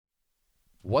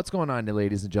What's going on,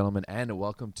 ladies and gentlemen, and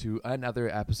welcome to another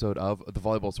episode of the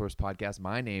Volleyball Source Podcast.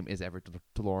 My name is Everett,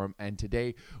 and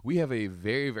today we have a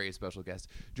very, very special guest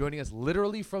joining us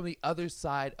literally from the other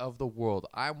side of the world.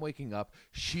 I'm waking up,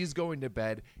 she's going to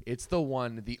bed. It's the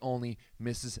one, the only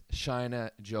Mrs. Shainah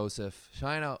Joseph.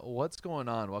 Shainah, what's going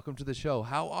on? Welcome to the show.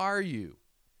 How are you?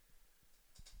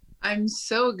 I'm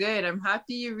so good. I'm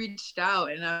happy you reached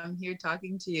out and I'm here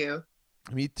talking to you.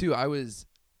 Me too. I was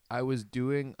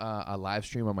doing a live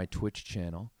stream on my Twitch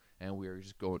channel, and we were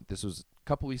just going. This was a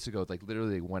couple weeks ago, like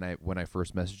literally when I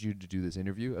first messaged you to do this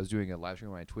interview. I was doing a live stream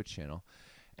on my Twitch channel,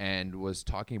 and was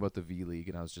talking about the V League,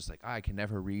 and I was just like, I can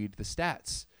never read the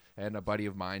stats. And a buddy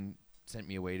of mine sent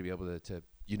me a way to be able to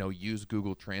use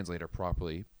Google Translator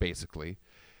properly, basically,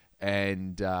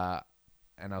 and I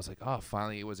was like, oh,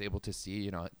 finally, I was able to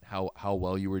see how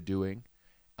well you were doing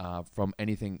from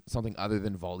something other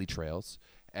than volley trails.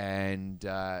 And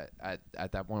at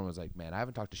that point, I was like, man, I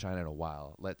haven't talked to Shainah in a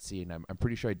while. Let's see. And I'm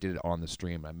pretty sure I did it on the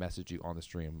stream. I messaged you on the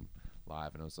stream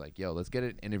live, and I was like, yo, let's get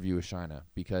an interview with Shainah,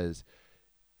 because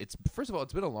first of all,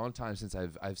 it's been a long time since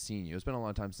I've seen you. It's been a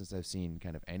long time since I've seen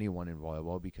kind of anyone in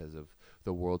volleyball because of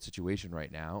the world situation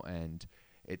right now. And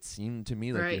it seemed to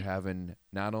me like you're having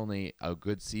not only a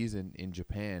good season in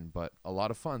Japan, but a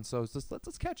lot of fun. So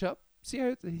let's catch up, see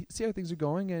how things are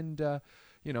going, and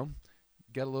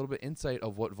get a little bit insight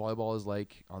of what volleyball is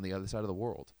like on the other side of the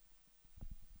world.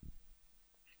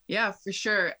 Yeah, for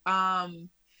sure.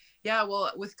 Yeah,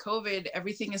 well, with COVID,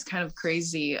 everything is kind of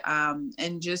crazy.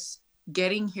 And just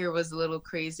getting here was a little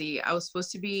crazy. I was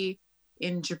supposed to be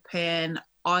in Japan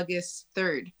August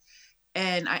 3rd,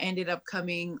 and I ended up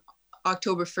coming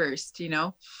October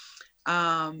 1st,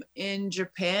 In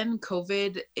Japan,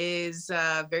 COVID is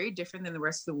very different than the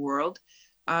rest of the world.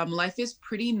 Life is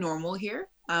pretty normal here.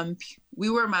 We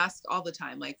wear masks all the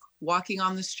time, like walking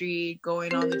on the street,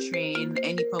 going on the train,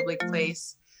 any public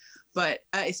place, but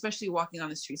especially walking on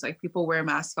the streets, like people wear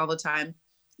masks all the time.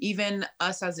 Even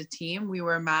us as a team, we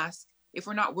wear masks. If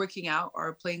we're not working out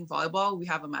or playing volleyball, we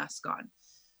have a mask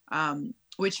on,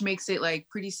 which makes it like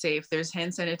pretty safe. There's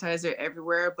hand sanitizer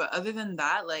everywhere. But other than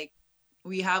that, like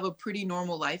we have a pretty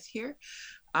normal life here.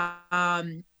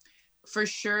 For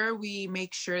sure, we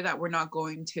make sure that we're not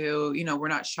going to, we're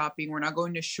not shopping. We're not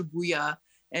going to Shibuya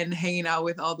and hanging out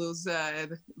with all those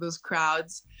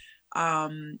crowds.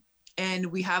 And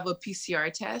we have a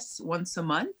PCR test once a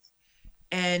month,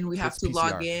 and we have to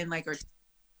log in like our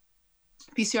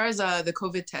PCR is the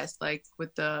COVID test, like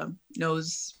with the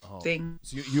nose thing.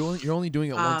 So you're only doing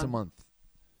it once a month.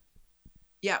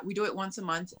 Yeah, we do it once a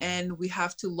month, and we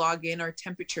have to log in our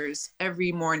temperatures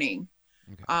every morning.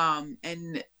 Okay.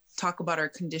 And talk about our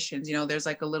conditions. There's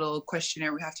like a little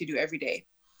questionnaire we have to do every day.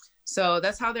 So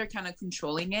that's how they're kind of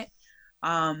controlling it.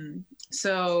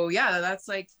 So yeah, that's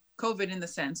like COVID in the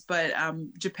sense, but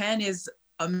Japan is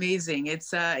amazing.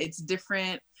 It's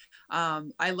different.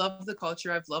 I love the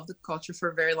culture. I've loved the culture for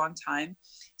a very long time.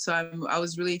 So I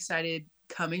was really excited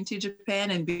coming to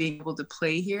Japan and being able to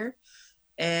play here.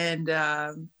 And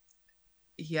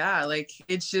yeah, like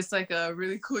it's just like a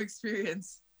really cool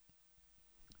experience.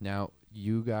 Now,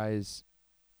 you guys,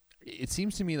 it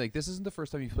seems to me like this isn't the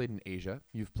first time you've played in Asia.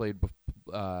 You've played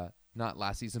not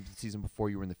last season, but the season before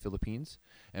you were in the Philippines,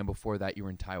 and before that you were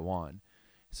in Taiwan.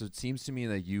 So it seems to me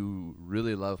that you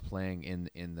really love playing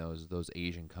in those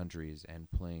Asian countries and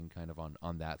playing kind of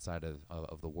on that side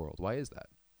of the world. Why is that?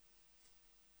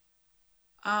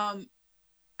 I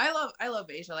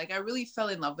love Asia. Like I really fell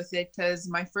in love with it because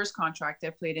my first contract I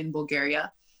played in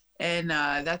Bulgaria, and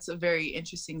that's a very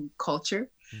interesting culture.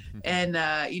 And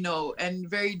and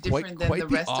very different than the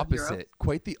rest of Europe.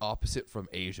 Quite the opposite from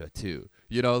Asia too.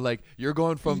 Like you're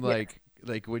going from like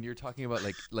when you're talking about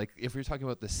like if you're talking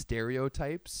about the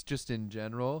stereotypes just in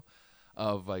general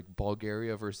of like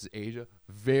Bulgaria versus Asia,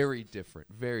 very different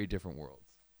worlds.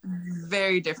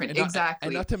 Very different, exactly.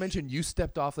 And not to mention, you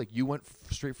stepped off, like you went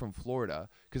straight from Florida,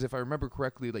 because if I remember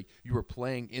correctly, like you were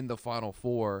playing in the Final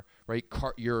Four, right?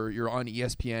 You're on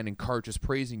ESPN, and Cart is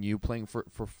praising you playing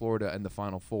for Florida in the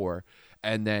Final Four,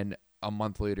 and then a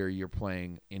month later you're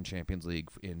playing in Champions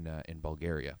League in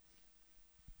Bulgaria.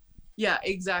 Yeah,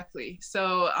 exactly.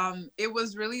 So it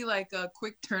was really like a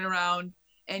quick turnaround,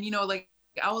 and like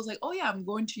I was like, oh yeah, I'm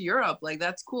going to Europe, like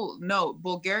that's cool. No,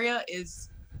 Bulgaria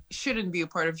shouldn't be a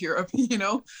part of Europe.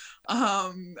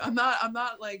 I'm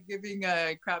not like giving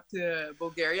a crap to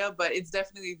Bulgaria, but it's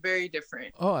definitely very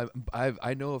different.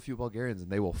 I know a few Bulgarians,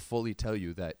 and they will fully tell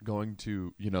you that going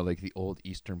to like the old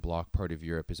Eastern Bloc part of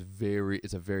Europe is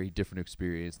a very different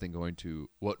experience than going to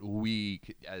what we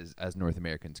as North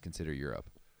Americans consider Europe.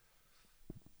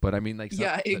 But I mean, like,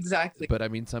 Yeah, exactly. but I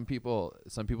mean, some people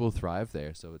thrive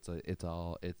there, so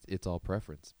it's all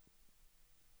preference.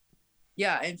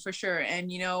 Yeah, and for sure. And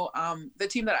the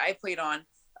team that I played on,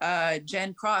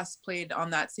 Jen Cross played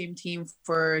on that same team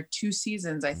for 2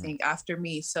 seasons, I Mhm. think, after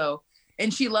me. So,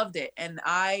 and she loved it, and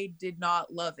I did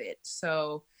not love it.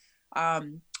 So,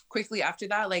 quickly after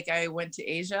that, like I went to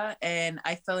Asia, and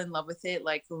I fell in love with it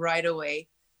like right away.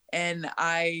 And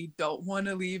I don't want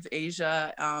to leave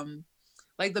Asia.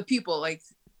 Like the people, like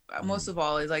most Mhm. of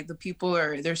all, is like the people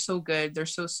they're so good, they're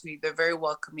so sweet, they're very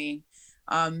welcoming.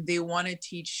 They want to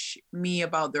teach me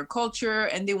about their culture,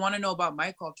 and they want to know about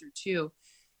my culture too.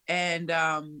 And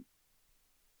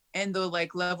the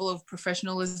like level of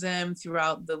professionalism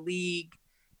throughout the league,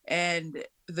 and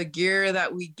the gear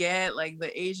that we get, like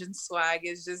the Asian swag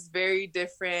is just very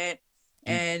different.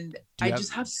 Do you, And do you I have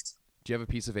just have a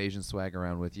piece of Asian swag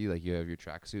around with you? Like you have your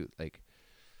tracksuit, like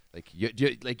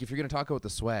if you're gonna talk about the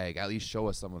swag, at least show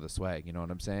us some of the swag. You know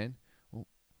what I'm saying?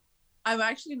 I'm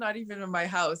actually not even in my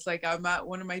house. Like I'm at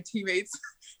one of my teammates.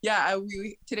 Yeah,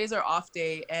 today's our off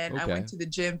day, and I Okay. went to the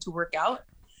gym to work out.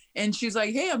 And she's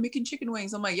like, "Hey, I'm making chicken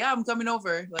wings." I'm like, "Yeah, I'm coming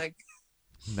over." Like,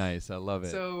 Nice. I love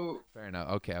it. so Fair enough.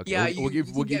 Okay. Okay. yeah, you We'll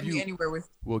can give get me you anywhere with.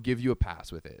 we'll give you a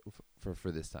pass with it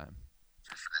for this time.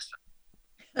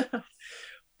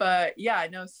 But yeah,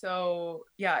 no. So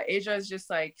yeah, Asia is just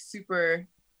like super.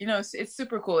 It's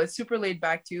super cool. It's super laid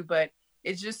back too, but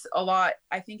it's just a lot.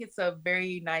 I think it's a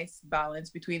very nice balance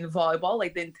between volleyball,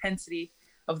 like the intensity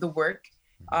of the work,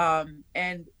 Mhm.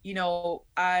 and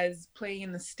as playing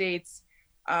in the States,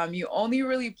 you only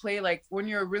really play like when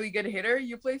you're a really good hitter,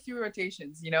 you play few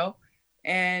rotations,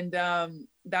 and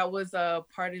that was a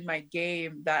part in my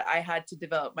game that I had to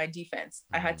develop. My defense,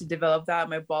 I had to Mhm. develop that,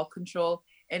 my ball control.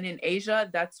 And in Asia,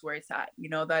 that's where it's at.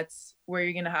 That's where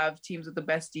you're going to have teams with the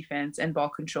best defense and ball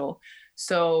control.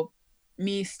 So,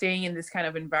 me staying in this kind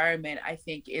of environment, I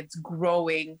think it's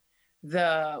growing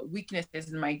the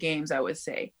weaknesses in my games, I would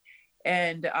say.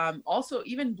 And also,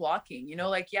 even blocking,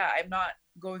 like, yeah, I'm not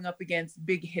going up against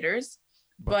big hitters,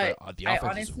 But but the I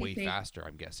offense is honestly way think, faster,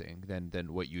 I'm guessing,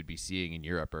 than what you'd be seeing in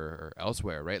Europe or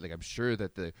elsewhere, right? Like I'm sure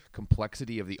that the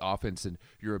complexity of the offense and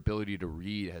your ability to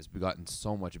read has gotten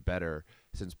so much better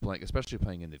since playing, especially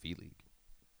playing in the V League.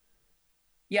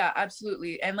 yeah,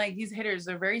 absolutely. And like these hitters,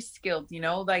 they're very skilled,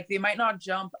 like they might not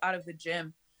jump out of the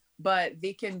gym, but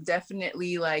they can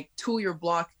definitely like tool your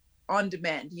block on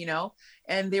demand,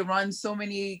 and they run so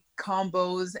many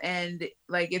combos, and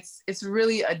like it's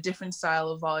really a different style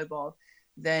of volleyball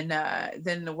than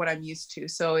what I'm used to.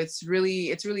 So it's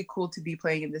really cool to be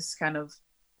playing in this kind of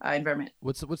environment.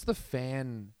 What's the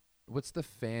fan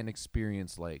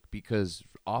experience like? Because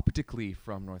optically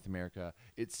from North America,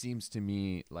 it seems to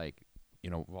me like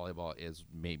volleyball is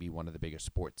maybe one of the biggest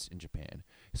sports in Japan,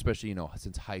 especially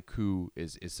since haiku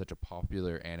is such a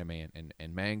popular anime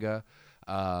and manga.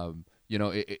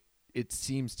 It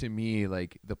seems to me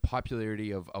like the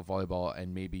popularity of volleyball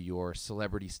and maybe your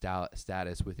celebrity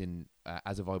status within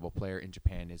as a volleyball player in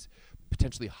Japan is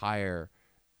potentially higher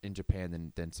in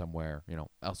Japan than somewhere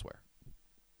elsewhere.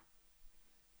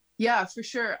 Yeah, for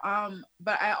sure.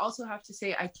 But I also have to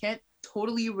say I can't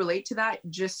totally relate to that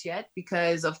just yet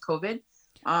because of COVID.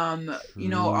 All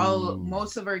True.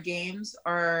 most of our games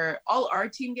all our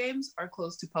team games are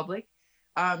closed to public.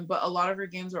 But a lot of our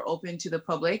games are open to the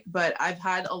public. But I've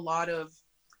had a lot of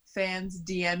fans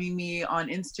DMing me on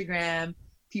Instagram,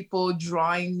 people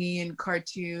drawing me in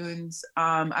cartoons.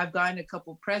 I've gotten a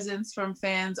couple presents from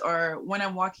fans, or when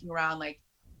I'm walking around, like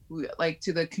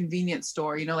to the convenience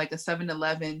store, like a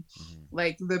 7-Eleven, Mm-hmm.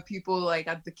 like the people like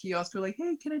at the kiosk are like,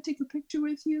 "Hey, can I take a picture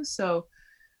with you?" So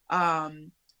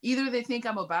um, either they think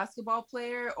I'm a basketball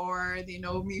player or they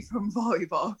know me from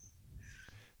volleyball.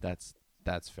 That's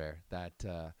that's fair.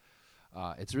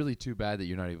 It's really too bad that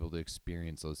you're not able to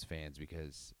experience those fans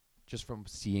because just from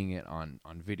seeing it on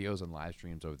videos and live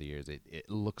streams over the years, it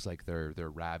looks like they're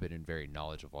rabid and very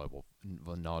knowledgeable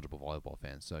volleyball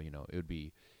fans. So it'd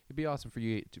be awesome for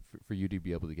you to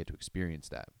be able to get to experience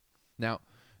that. Now,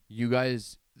 you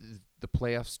guys, the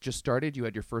playoffs just started. You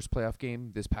had your first playoff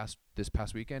game this past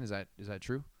weekend. Is that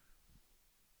true?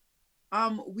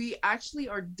 We actually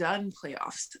are done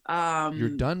playoffs. You're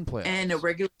done And a playoffs.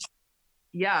 regular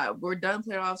Yeah, we're done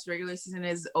playoffs. Regular season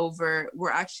is over.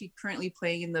 We're actually currently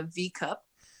playing in the V Cup,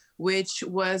 which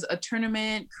was a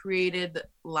tournament created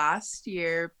last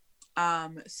year,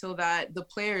 so that the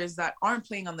players that aren't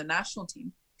playing on the national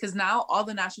team, because now all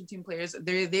the national team players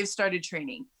they've started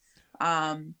training.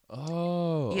 Um,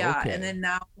 Oh, yeah, and okay. then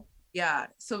now, yeah,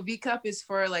 so V Cup is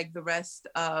for like the rest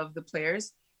of the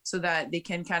players so that they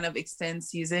can kind of extend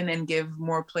season and give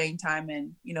more playing time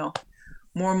and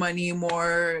more money,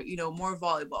 more, more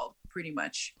volleyball, pretty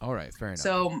much. All right, fair enough.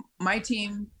 So my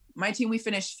team, we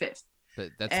finished fifth.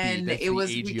 That's and the it was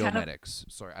we kind of Agiomedics.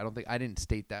 Sorry, I didn't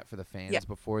state that for the fans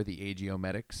before. The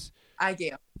Agiomedics.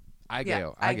 Igeo.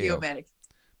 Igeo.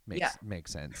 Yeah.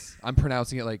 Makes sense. I'm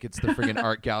pronouncing it like it's the friggin'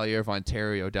 Art Gallery of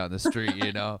Ontario down the street,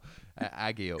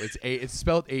 Ageo. It's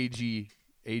spelled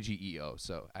Ageo,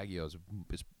 so Ageo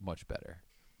is much better.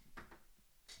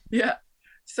 Yeah.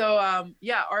 So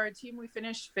our team, we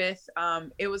finished fifth.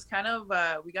 It was kind of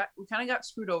we kind of got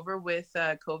screwed over with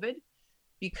COVID,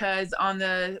 because on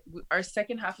our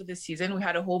second half of the season, we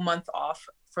had a whole month off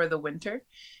for the winter.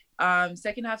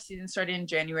 Second half season started in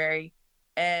January,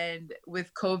 and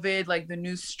with COVID, like the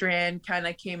new strand kind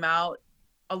of came out.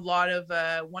 A lot of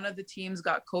one of the teams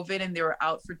got COVID and they were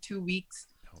out for 2 weeks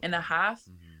and a half,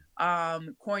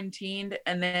 quarantined,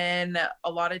 and then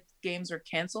a lot of games were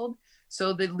canceled.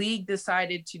 So the league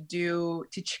decided to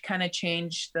kind of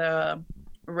change the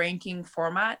ranking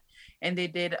format, and they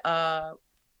did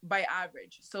by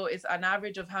average. So it's an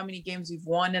average of how many games we've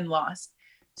won and lost.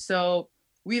 So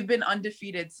we've been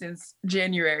undefeated since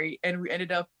January, and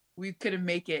we couldn't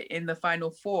make it in the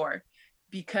final four,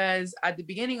 because at the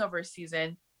beginning of our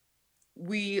season,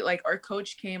 our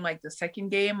coach came like the second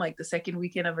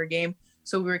weekend of our game.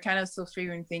 So we were kind of still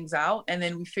figuring things out. And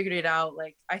then we figured it out,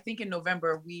 like, I think in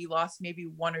November, we lost maybe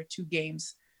 1 or 2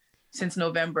 games since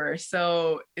November.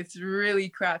 So it's really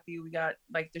crappy. We got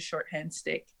like the shorthand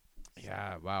stick.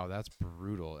 Yeah, wow, that's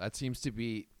brutal. That seems to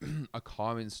be a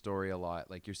common story a lot.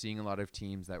 Like, you're seeing a lot of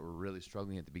teams that were really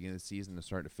struggling at the beginning of the season and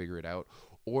starting to figure it out.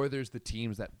 Or there's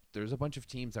a bunch of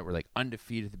teams that were like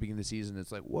undefeated at the beginning of the season.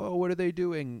 It's like, whoa, what are they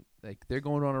doing? Like, they're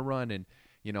going on a run, and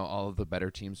all of the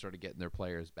better teams started getting their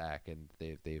players back, and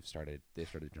they started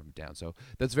jumping down. So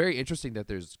that's very interesting that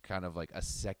there's kind of like a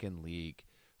second league,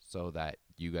 so that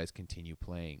you guys continue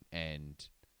playing, and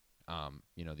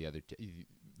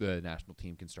the national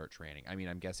team can start training. I mean,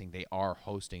 I'm guessing they are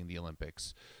hosting the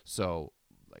Olympics, so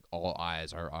like all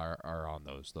eyes are on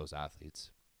those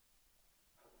athletes.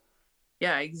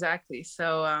 Yeah, exactly.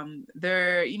 So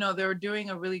they're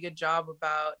doing a really good job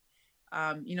about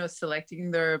selecting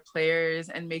their players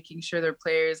and making sure their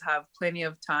players have plenty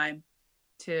of time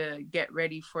to get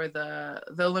ready for the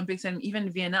Olympics, and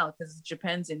even VNL, because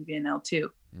Japan's in VNL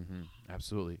too. Mm-hmm.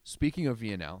 Absolutely. Speaking of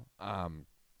VNL,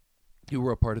 you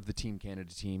were a part of the Team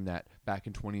Canada team that back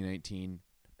in 2019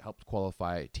 helped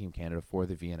qualify Team Canada for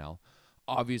the VNL.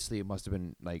 Obviously, it must have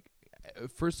been like,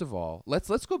 first of all, let's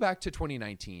go back to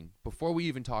 2019 before we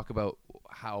even talk about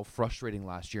how frustrating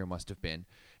last year must have been,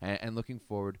 and looking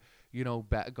forward.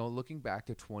 Looking back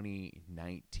to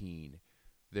 2019,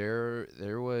 there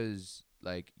was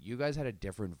like, you guys had a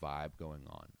different vibe going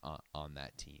on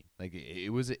that team. Like, it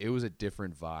was a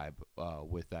different vibe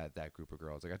with that group of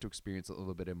girls. I got to experience a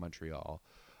little bit in Montreal,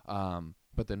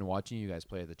 but then watching you guys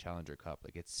play at the Challenger Cup,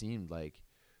 like, it seemed like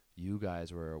you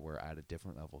guys were at a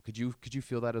different level. Could you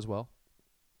feel that as well?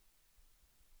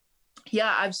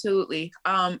 Yeah, absolutely.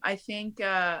 I think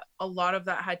a lot of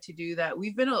that had to do that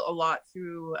we've been a lot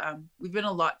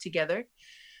together.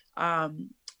 And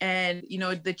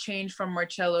the change from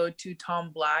Marcello to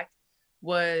Tom Black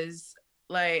was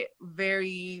like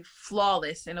very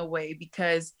flawless in a way,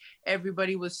 because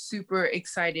everybody was super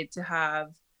excited to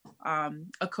have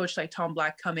a coach like Tom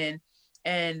Black come in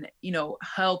and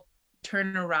help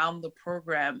turn around the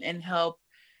program and help,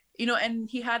 and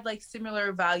he had like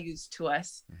similar values to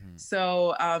us. Mm-hmm.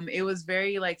 So it was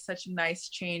very like such a nice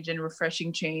change and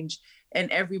refreshing change, and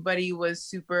everybody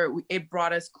was it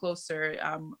brought us closer.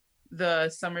 The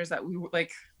summers that we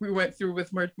went through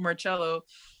with Marcello,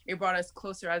 it brought us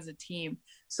closer as a team.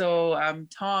 So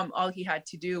Tom, all he had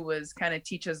to do was kind of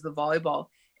teach us the volleyball,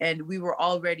 and we were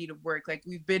all ready to work. Like,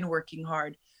 we've been working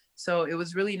hard. So it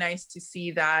was really nice to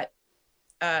see that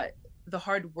the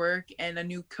hard work and a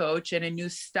new coach and a new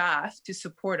staff to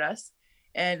support us,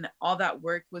 and all that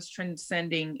work was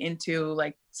transcending into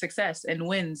like success and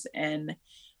wins. And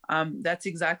that's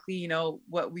exactly,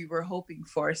 what we were hoping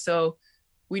for. So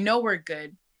we know we're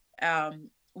good.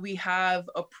 We have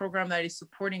a program that is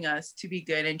supporting us to be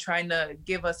good and trying to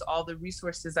give us all the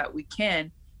resources that we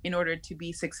can in order to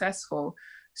be successful.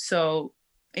 So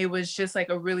it was just like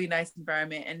a really nice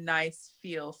environment and nice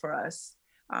feel for us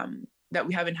that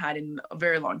we haven't had in a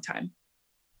very long time.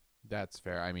 That's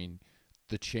fair. I mean,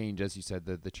 the change, as you said,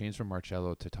 the change from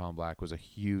Marcello to Tom Black was a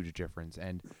huge difference.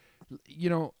 And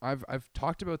I've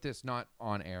talked about this not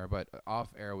on air, but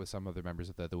off air with some other members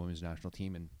of the women's national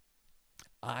team, and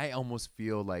I almost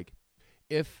feel like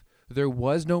if there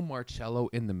was no Marcello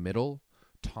in the middle,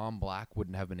 Tom Black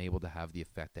wouldn't have been able to have the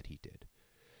effect that he did.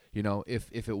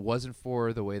 if it wasn't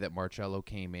for the way that Marcello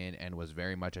came in and was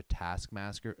very much a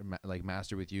taskmaster,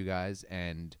 master with you guys,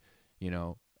 and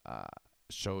uh,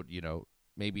 showed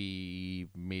maybe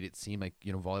made it seem like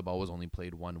volleyball was only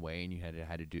played one way and you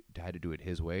had to do it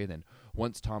his way. Then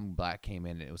once Tom Black came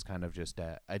in, it was kind of just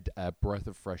a breath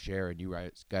of fresh air, and you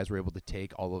guys were able to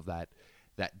take all of that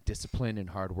discipline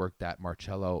and hard work that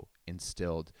Marcello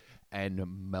instilled and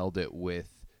meld it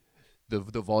with the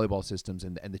volleyball systems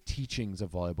and the teachings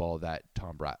of volleyball that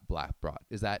Tom Black brought.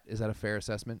 Is that a fair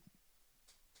assessment?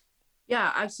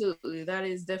 Yeah, absolutely. That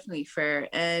is definitely fair.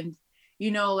 And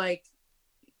like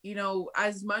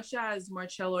as much as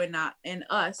Marcello and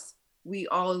us, we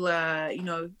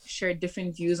all share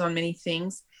different views on many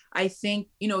things. I think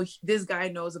this guy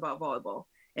knows about volleyball,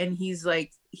 and he's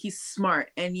smart,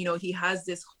 and he has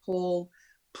this whole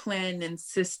plan and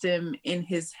system in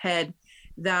his head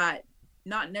that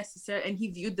not necessarily, and he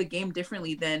viewed the game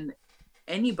differently than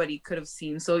anybody could have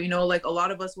seen. So like a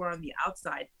lot of us were on the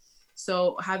outside,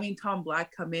 so having Tom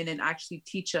Black come in and actually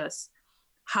teach us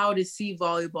how to see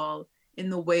volleyball in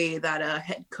the way that a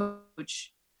head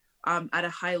coach at a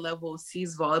high level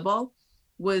sees volleyball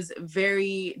was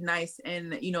very nice.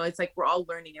 And it's like we're all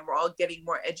learning and we're all getting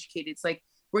more educated. It's like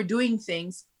we're doing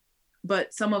things,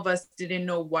 but some of us didn't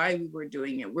know why we were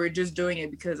doing it. We're just doing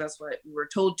it because that's what we were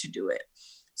told to do it.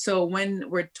 So when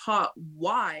we're taught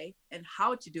why and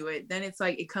how to do it, then it's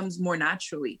like it comes more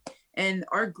naturally. And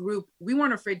our group, we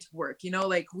weren't afraid to work,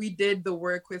 like we did the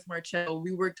work with Marcello.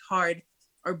 We worked hard.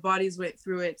 Our bodies went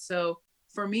through it. So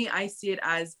for me, I see it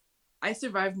as I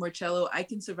survived Marcello. I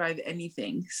can survive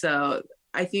anything. So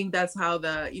I think that's how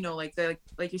like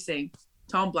you're saying,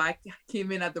 Tom Black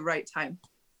came in at the right time.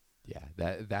 Yeah,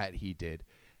 that he did.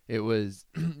 It was,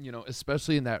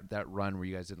 especially in that run where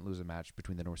you guys didn't lose a match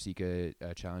between the Norseca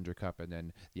Challenger Cup and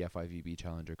then the FIVB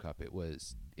Challenger Cup. It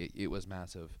was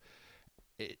massive.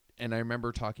 And I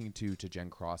remember talking to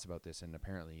Jen Cross about this, and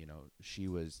apparently, she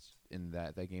was in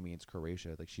that game against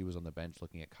Croatia. Like, she was on the bench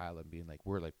looking at Kyla and being like,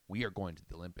 we are going to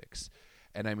the Olympics.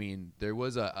 And I mean, there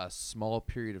was a small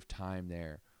period of time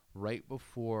there right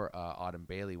before Autumn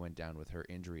Bailey went down with her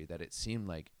injury that it seemed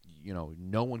like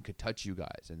no one could touch you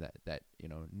guys, and that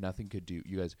nothing could do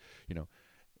you guys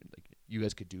you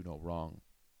guys could do no wrong.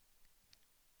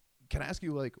 Can I ask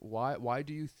you, like, why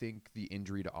do you think the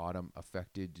injury to Autumn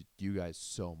affected you guys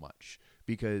so much?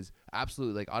 Because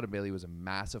absolutely, like, Autumn Bailey was a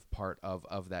massive part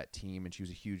of that team, and she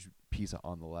was a huge piece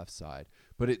on the left side.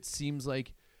 But it seems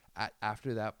like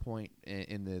after that point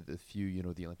in the few,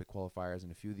 the Olympic qualifiers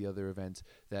and a few of the other events,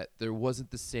 that there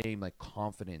wasn't the same, like,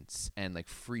 confidence and, like,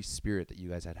 free spirit that you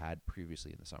guys had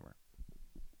previously in the summer.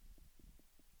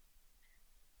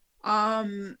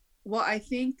 Well, I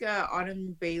think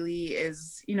Autumn Bailey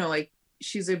is, like,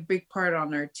 she's a big part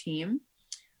on our team,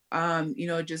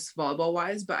 just volleyball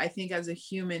wise. But I think as a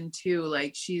human too,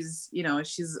 like, she's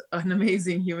an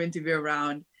amazing human to be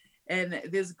around. And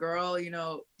this girl,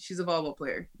 she's a volleyball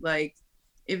player. Like,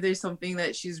 if there's something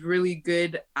that she's really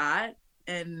good at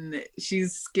and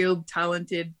she's skilled,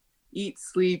 talented, eat,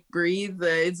 sleep, breathe,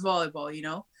 it's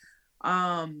volleyball,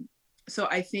 So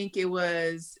I think it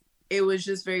was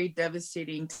just very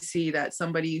devastating to see that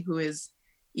somebody who is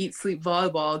eat, sleep,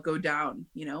 volleyball go down,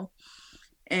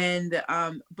 And,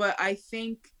 but I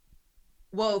think,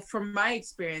 well, from my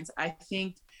experience, I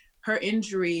think her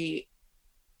injury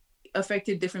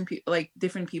affected different people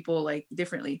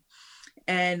differently.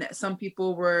 And some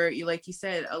people were, like you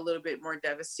said, a little bit more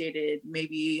devastated,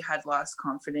 maybe had lost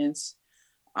confidence.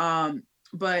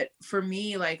 But for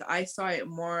me, like, I saw it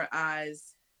more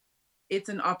as it's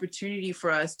an opportunity for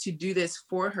us to do this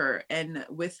for her and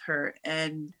with her.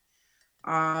 And,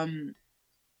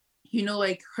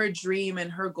 like, her dream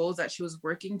and her goals that she was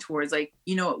working towards, like,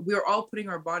 we're all putting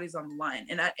our bodies on the line.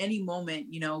 And at any moment,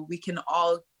 we can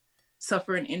all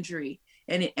suffer an injury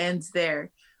and it ends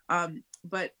there.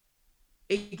 But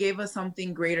it gave us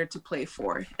something greater to play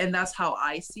for. And that's how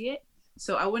I see it.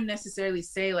 So I wouldn't necessarily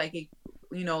say like it,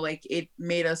 like it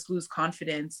made us lose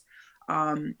confidence.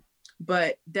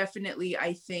 But definitely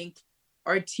I think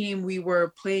our team,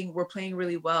 we're playing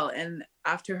really well. And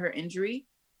after her injury,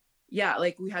 yeah,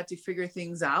 like we had to figure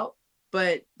things out.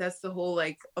 But that's the whole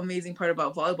like amazing part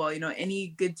about volleyball.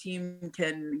 Any good team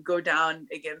can go down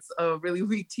against a really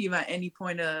weak team at any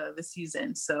point of the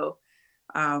season. So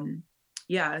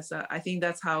so I think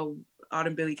that's how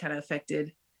Autumn Bailey kind of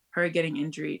affected her getting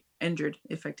injured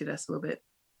affected us a little bit.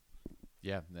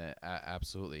 Yeah,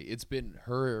 absolutely. It's been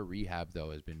her rehab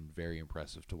though has been very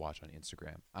impressive to watch on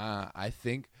Instagram. I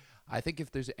think I think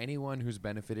if there's anyone who's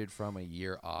benefited from a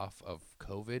year off of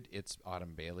COVID, it's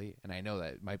Autumn Bailey. And I know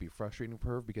that it might be frustrating for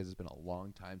her because it's been a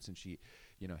long time since she,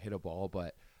 hit a ball.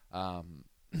 But I'm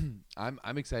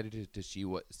excited to see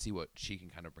what she can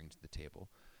kind of bring to the table.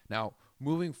 Now,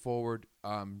 moving forward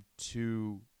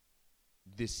to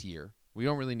this year, we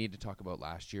don't really need to talk about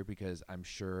last year because I'm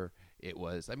sure it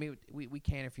was. I mean, we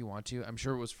can if you want to. I'm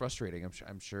sure it was frustrating.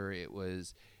 I'm sure it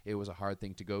was a hard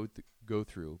thing to go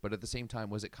through. But at the same time,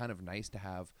 was it kind of nice to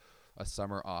have a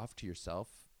summer off to yourself?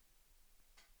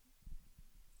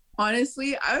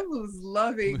 Honestly, I was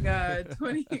loving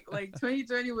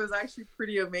 2020 was actually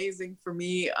pretty amazing for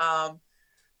me.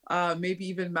 Maybe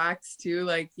even Max too.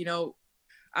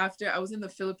 After I was in the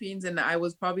Philippines and I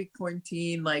was probably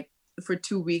quarantined for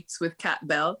 2 weeks with Kat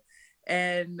Bell.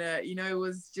 And, it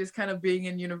was just kind of being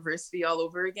in university all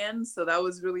over again. So that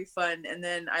was really fun. And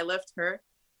then I left her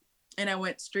and I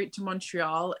went straight to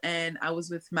Montreal and I was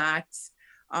with Max.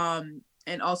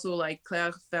 And also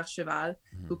Claire Vercheval,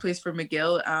 who plays for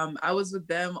McGill. I was with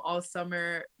them all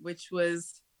summer,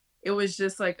 it was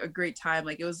just a great time.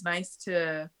 It was nice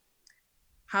to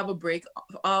have a break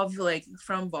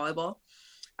from volleyball,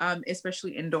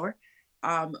 especially indoor.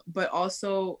 But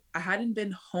also I hadn't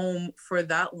been home for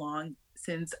that long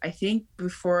since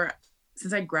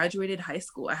I graduated high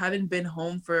school. I haven't been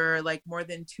home for more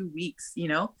than 2 weeks,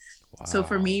 Wow. So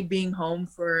for me, being home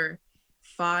for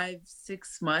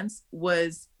 5-6 months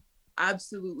was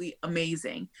absolutely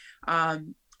amazing.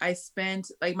 I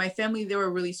spent my family, they were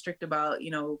really strict about,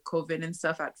 COVID and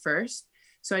stuff at first.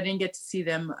 So I didn't get to see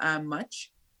them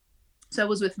much. So I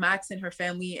was with Max and her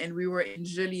family and we were in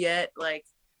Joliette,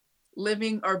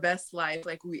 living our best life.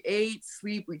 We ate,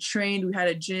 sleep, we trained, we had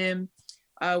a gym,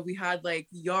 we had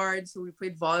yards, so we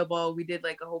played volleyball, we did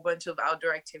a whole bunch of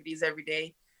outdoor activities every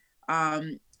day.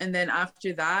 And then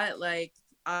after that,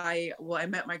 I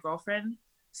met my girlfriend,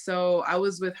 so I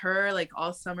was with her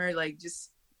all summer,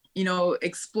 just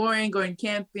exploring, going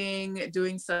camping,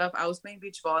 doing stuff. I was playing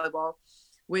beach volleyball,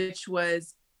 which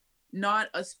was not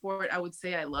a sport I would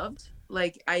say I loved.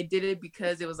 I did it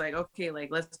because it was okay,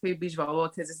 let's play beach volleyball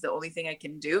because it's the only thing I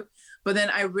can do. But then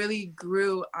I really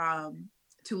grew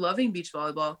to loving beach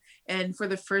volleyball. And for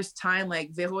the first time,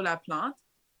 Véro Laplante,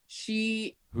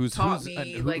 she taught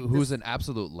me who's an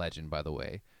absolute legend, by the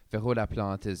way. Véro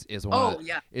Laplante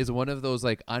is one of those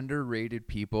underrated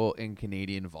people in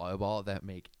Canadian volleyball that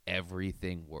make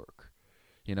everything work.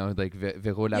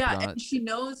 Véro Laplante. Yeah, and she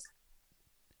knows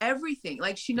everything.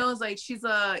 She knows she's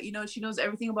she knows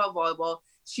everything about volleyball.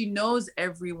 She knows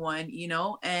everyone,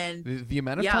 and the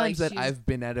amount of times that I've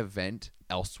been at an event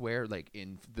elsewhere,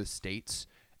 in the States,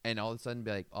 and all of a sudden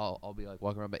be I'll be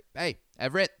walking around, hey,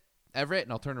 Everett,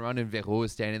 and I'll turn around and Véro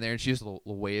is standing there and she's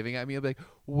waving at me. I'll be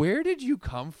where did you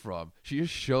come from? She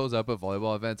just shows up at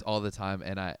volleyball events all the time,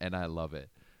 and I love it.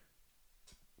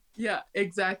 Yeah,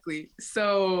 exactly.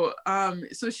 So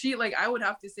she I would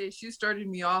have to say she started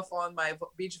me off on my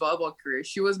beach volleyball career.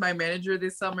 She was my manager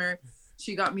this summer.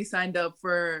 She got me signed up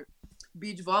for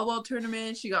beach volleyball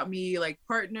tournaments. She got me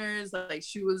partners.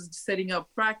 She was setting up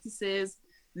practices.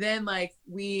 Then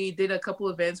we did a couple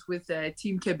events with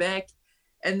Team Quebec.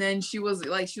 And then she was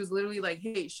literally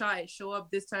hey, Shai, show up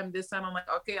this time. I'm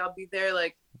okay, I'll be there.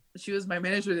 She was my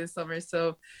manager this summer.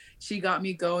 So she got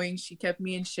me going. She kept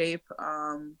me in shape.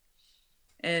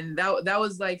 And that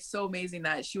was so amazing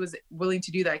that she was willing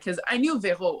to do that. Cause I knew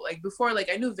Véro, before,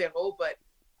 I knew Véro, but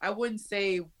I wouldn't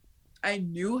say I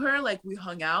knew her. We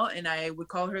hung out and I would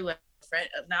call her a friend.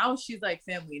 Now she's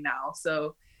family now.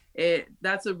 So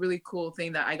that's a really cool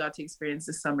thing that I got to experience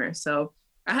this summer. So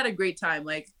I had a great time.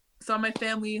 Saw my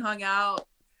family, hung out.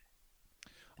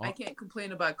 I can't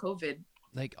complain about COVID.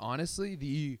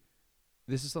 Honestly,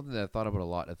 this is something that I've thought about a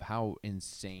lot, of how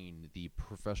insane the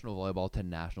professional volleyball to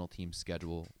national team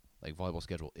schedule, volleyball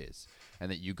schedule is.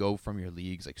 And that you go from your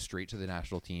leagues straight to the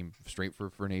national team, straight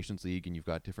for Nations League, and you've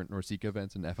got different NORCECA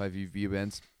events and FIVB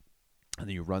events, and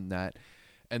then you run that.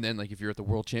 And then if you're at the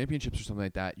World Championships or something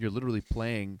like that, you're literally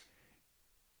playing,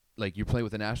 you play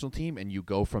with the national team and you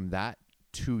go from that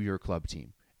to your club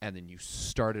team. And then you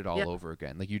start it all over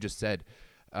again. Like you just said,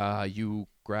 you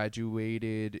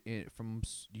graduated from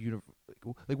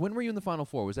when were you in the Final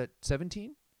Four? Was that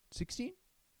 17, 16?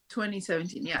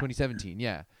 2017, yeah. 2017,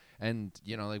 yeah. And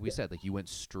like we said, you went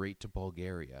straight to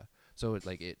Bulgaria. So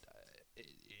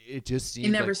it just seems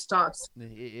it never stops.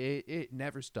 It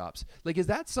never stops. Is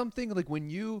that something when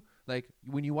you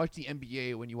watch the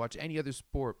NBA, when you watch any other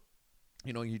sport,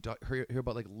 you hear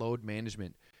about load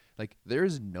management. Like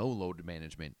there's no load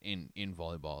management in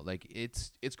volleyball. Like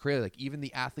it's crazy. Like even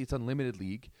the Athletes Unlimited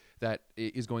League that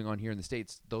is going on here in the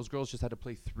States, those girls just had to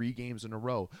play 3 games in a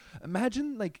row.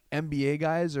 Imagine like NBA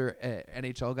guys or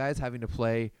NHL guys having to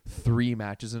play 3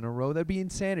 matches in a row. That'd be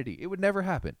insanity. It would never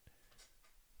happen.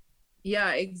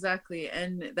 Yeah, exactly.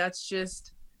 And that's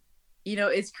just,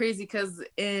 it's crazy because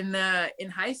in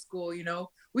high school,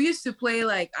 we used to play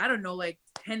like, I don't know, like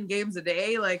 10 games a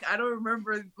day. Like I don't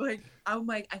remember, like I'm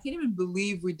like, I can't even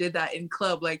believe we did that in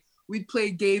club. Like we'd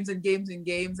play games and games and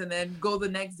games and then go the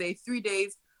next day, 3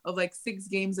 days of like 6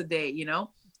 games a day.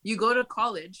 You go to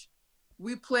college,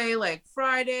 we play like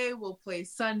Friday, we'll play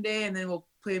Sunday, and then we'll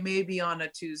play maybe on a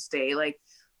Tuesday. Like,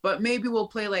 but maybe we'll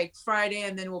play like Friday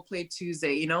and then we'll play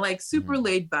Tuesday, like super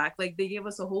laid back. Like they gave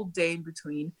us a whole day in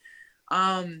between.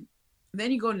 Then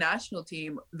you go national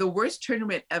team, the worst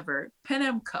tournament ever, Pan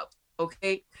Am Cup.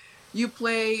 Okay. You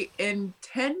play in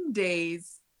 10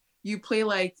 days, you play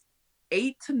like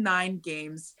 8 to 9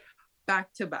 games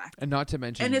back to back. And not to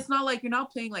mention, and it's not like you're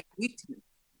not playing like week to week.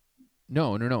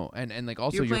 No. And like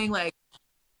also you're playing like,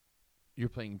 you're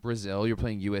playing Brazil, you're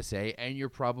playing USA, and you're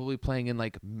probably playing in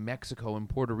like Mexico and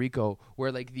Puerto Rico,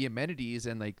 where like the amenities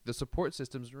and like the support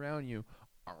systems around you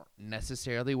aren't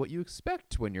necessarily what you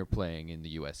expect when you're playing in the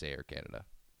USA or Canada.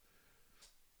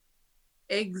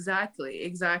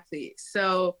 Exactly.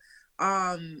 So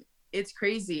it's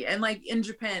crazy. And like in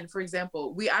Japan, for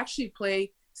example, we actually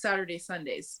play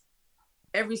Sundays,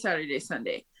 every Saturday,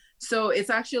 Sunday. So it's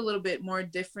actually a little bit more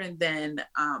different than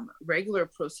regular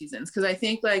pro seasons. Because I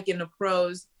think like in the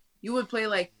pros, you might play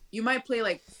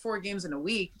like 4 games in a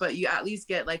week, but you at least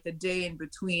get like a day in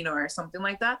between or something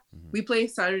like that. Mm-hmm. We play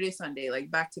Saturday, Sunday,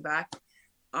 like back to back.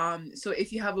 So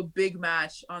if you have a big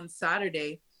match on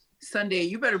Sunday,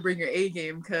 you better bring your A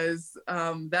game because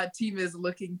that team is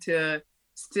looking to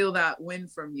steal that win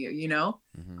from you,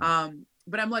 Mm-hmm.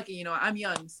 But I'm lucky, I'm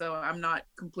young, so I'm not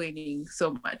complaining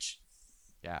so much.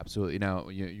 Yeah, absolutely. Now,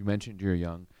 you mentioned you're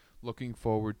young. Looking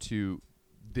forward to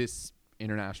this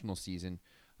international season.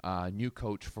 New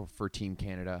coach for Team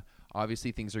Canada.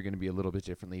 Obviously, things are going to be a little bit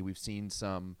differently. We've seen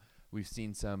some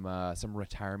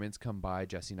retirements come by.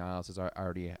 Jessie Niles has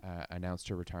already announced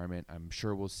her retirement. I'm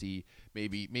sure we'll see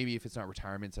maybe if it's not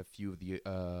retirements, a few of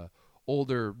the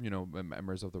older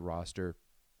members of the roster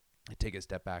take a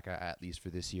step back at least for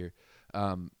this year.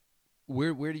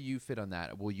 Where do you fit on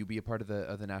that? Will you be a part of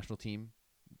the national team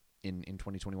in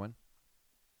 2021?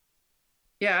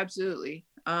 Yeah, absolutely.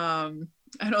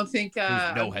 I don't think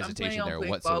there's no hesitation there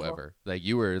whatsoever. Volleyball. Like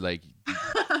you were like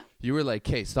you were like,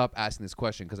 "Okay, stop asking this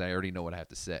question because I already know what I have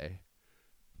to say."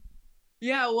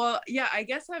 Yeah, well, yeah, I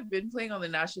guess I've been playing on the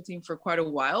national team for quite a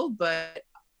while, but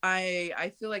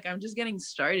I feel like I'm just getting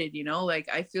started, like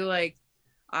I feel like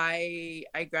I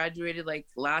graduated like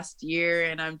last year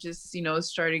and I'm just,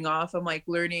 starting off. I'm like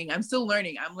I'm still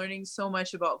learning. I'm learning so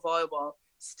much about volleyball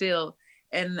still,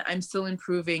 and I'm still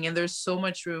improving, and there's so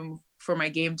much room for my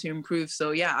game to improve.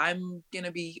 So yeah, I'm going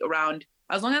to be around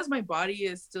as long as my body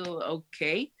is still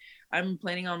okay. I'm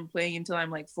planning on playing until I'm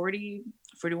like 40,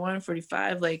 41,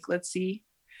 45. Like, let's see.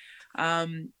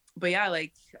 But yeah,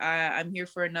 like I'm here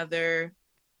for another,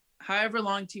 however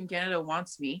long Team Canada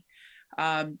wants me.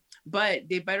 But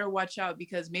they better watch out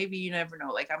because maybe you never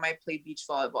know. Like I might play beach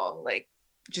volleyball, like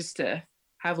just to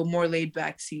have a more laid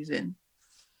back season.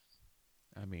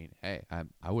 I mean, hey,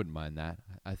 I wouldn't mind that.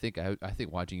 I think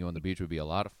watching you on the beach would be a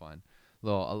lot of fun. A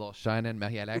little Shainah and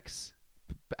Marie-Alex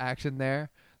action there,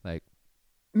 like.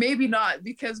 Maybe not,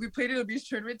 because we played in a beach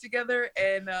tournament together,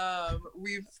 and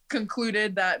we've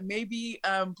concluded that maybe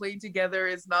playing together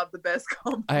is not the best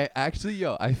combo. I actually,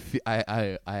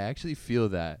 I actually feel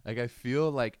that. Like, I feel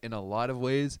like in a lot of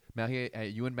ways,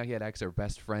 you and Marie-Alex are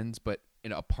best friends, but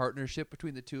in a partnership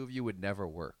between the two of you would never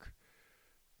work.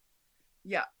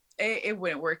 Yeah, it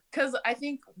wouldn't work because I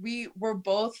think we're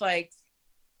both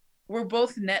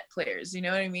net players, you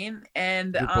know what I mean?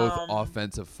 And you're both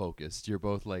offensive focused. You're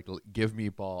both like, give me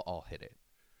ball, I'll hit it.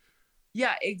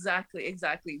 Yeah,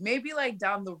 exactly. Maybe like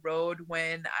down the road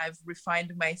when I've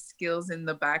refined my skills in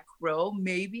the back row,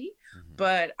 maybe. Mm-hmm.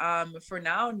 But for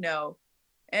now, no.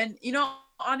 And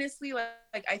honestly,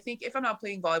 like I think if I'm not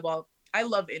playing volleyball, I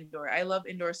love indoor. I love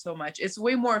indoor so much. It's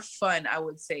way more fun, I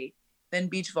would say, than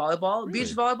beach volleyball. Really?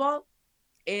 Beach volleyball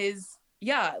is,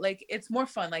 yeah, like it's more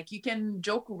fun. Like you can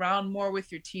joke around more with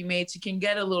your teammates. You can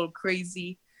get a little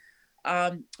crazy.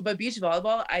 But beach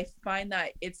volleyball, I find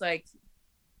that it's like,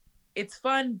 it's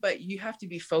fun, but you have to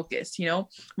be focused.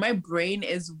 My brain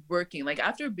is working. Like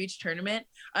after a beach tournament,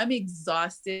 I'm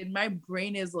exhausted. My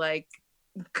brain is like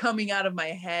coming out of my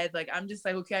head. Like I'm just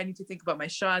like, okay, I need to think about my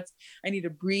shots. I need to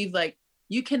breathe. Like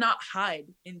you cannot hide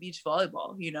in beach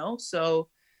volleyball, you know? So,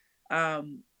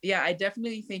 yeah, I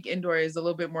definitely think indoor is a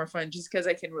little bit more fun just because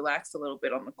I can relax a little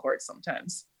bit on the court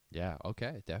sometimes. Yeah,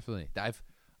 okay, definitely.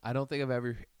 I don't think I've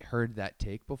ever heard that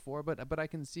take before, but I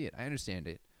can see it. I understand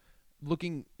it.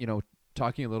 Looking,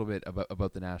 talking a little bit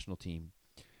about the national team.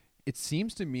 It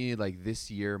seems to me like this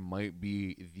year might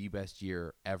be the best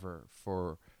year ever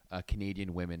for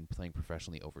Canadian women playing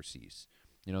professionally overseas.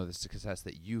 The success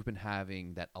that you've been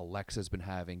having, that Alexa's been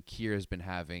having, Kira's been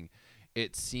having.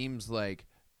 It seems like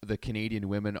the Canadian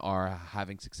women are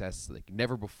having success like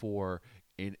never before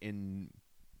in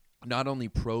not only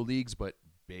pro leagues but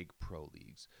big pro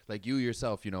leagues. Like you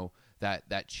yourself,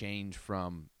 that change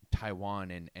from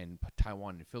Taiwan and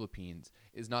Taiwan and Philippines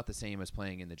is not the same as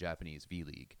playing in the Japanese V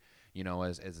League.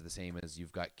 As the same as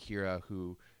you've got Kira,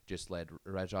 who just led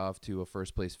Rejov to a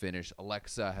first place finish.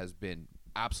 Alexa has been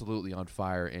absolutely on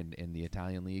fire in the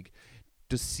Italian league.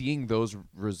 Does seeing those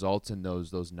results and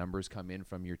those numbers come in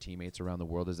from your teammates around the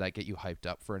world, does that get you hyped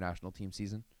up for a national team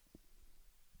season?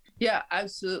 Yeah,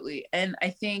 absolutely. And I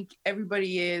think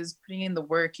everybody is putting in the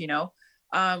work,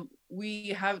 we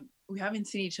haven't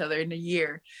seen each other in a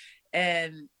year,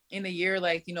 and in a year,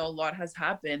 like, a lot has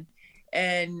happened,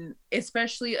 and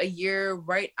especially a year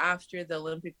right after the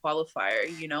Olympic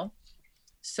qualifier.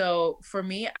 So for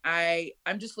me,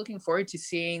 I'm just looking forward to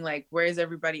seeing like where is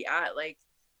everybody at, like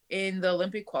in the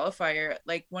Olympic qualifier.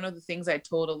 Like one of the things I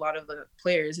told a lot of the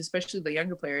players, especially the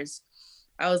younger players,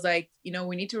 I was like,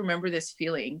 we need to remember this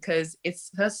feeling because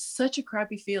that's such a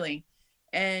crappy feeling.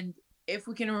 And if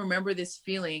we can remember this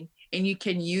feeling and you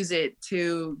can use it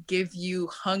to give you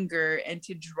hunger and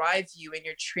to drive you in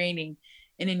your training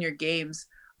and in your games,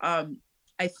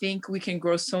 I think we can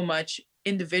grow so much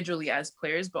individually as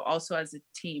players, but also as a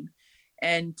team.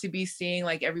 And to be seeing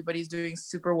like everybody's doing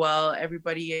super well,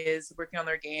 everybody is working on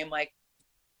their game. Like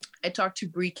I talk to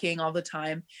Bree King all the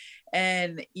time,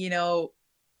 and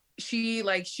she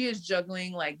is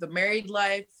juggling like the married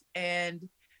life and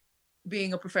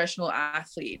being a professional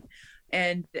athlete.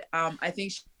 And I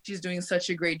think she's doing such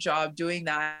a great job doing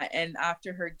that. And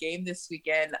after her game this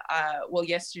weekend,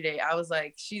 yesterday, I was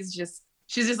like, she's just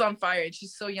on fire, and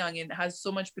she's so young and has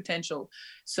so much potential.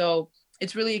 So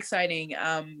it's really exciting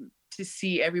to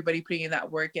see everybody putting in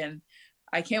that work. And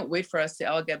I can't wait for us to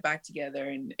all get back together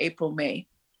in April, May.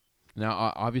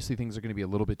 Now, obviously, things are going to be a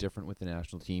little bit different with the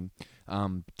national team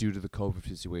due to the COVID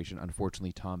situation.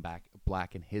 Unfortunately, Tom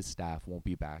Black and his staff won't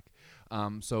be back.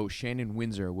 So Shannon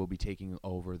Windsor will be taking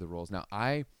over the roles. Now,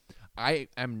 I've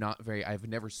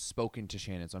never spoken to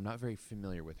Shannon, so I'm not very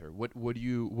familiar with her. What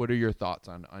are your thoughts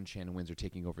on Shannon Windsor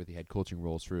taking over the head coaching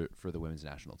roles for the women's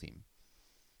national team?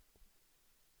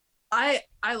 I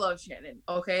love Shannon.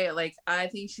 Okay. Like I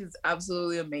think she's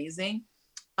absolutely amazing.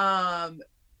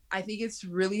 I think it's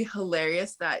really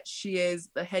hilarious that she is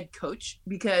the head coach,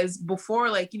 because before,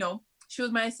 she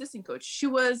was my assistant coach. She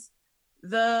was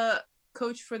the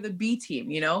coach for the B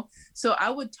team, So I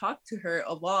would talk to her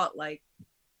a lot. Like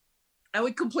I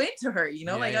would complain to her,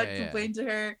 I'd complain to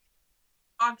her,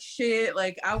 talk shit.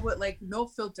 Like I would no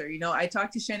filter, I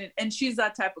talk to Shannon, and she's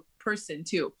that type of person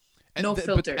too. No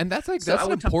filter. And that's like, so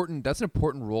that's an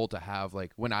important role to have.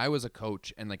 Like when I was a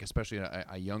coach, and like especially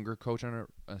a younger coach on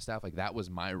a staff, like that was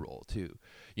my role too.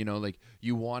 Like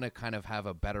you want to kind of have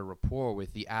a better rapport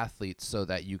with the athletes so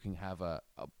that you can have a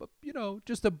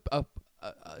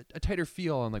tighter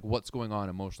feel on like what's going on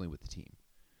emotionally with the team.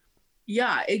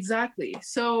 Yeah, exactly.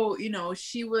 So,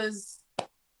 she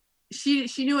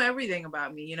knew everything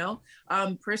about me,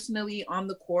 personally on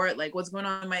the court, like what's going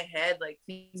on in my head, like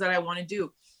things that I want to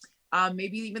do.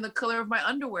 Maybe even the color of my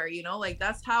underwear, like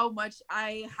that's how much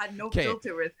I had no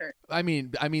filter with her. I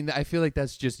mean, I feel like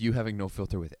that's just you having no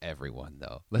filter with everyone,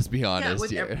 though. Let's be honest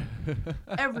here.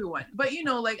 Everyone. But,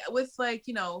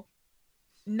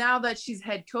 now that she's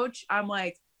head coach, I'm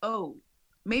like, oh,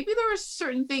 maybe there were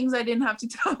certain things I didn't have to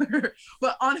tell her.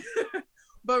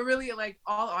 But really, like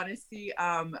all honesty,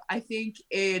 I think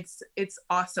it's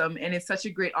awesome. And it's such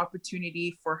a great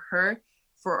opportunity for her,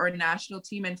 for our national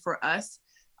team, and for us.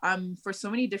 For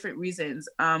so many different reasons.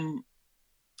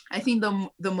 I think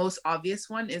the most obvious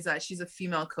one is that she's a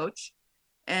female coach.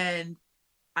 And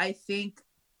I think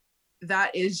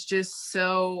that is just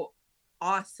so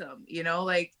awesome.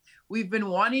 Like we've been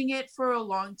wanting it for a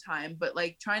long time, but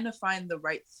like trying to find the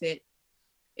right fit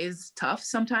is tough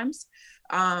sometimes.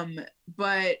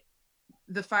 But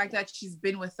the fact that she's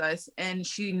been with us and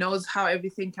she knows how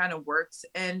everything kind of works,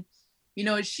 and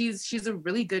she's a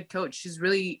really good coach. She's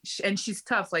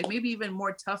tough, like maybe even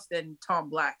more tough than Tom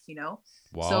Black,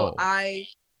 Wow. So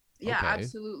Okay.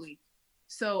 absolutely.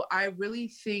 So I really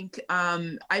think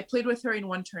I played with her in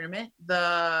one tournament,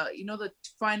 the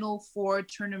Final Four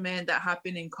tournament that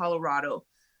happened in Colorado,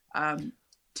 um,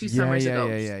 two Yeah, summers yeah, ago.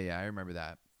 yeah, yeah, yeah. I remember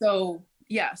that. So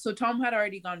yeah, so Tom had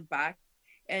already gone back,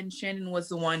 and Shannon was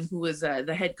the one who was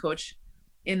the head coach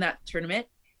in that tournament,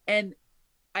 and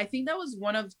I think that was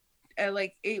one of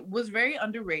like it was very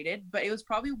underrated, but it was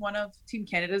probably one of Team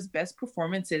Canada's best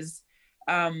performances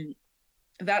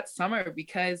that summer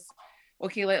because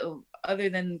okay, other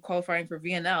than qualifying for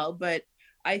VNL, but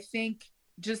I think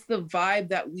just the vibe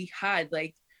that we had,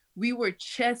 like we were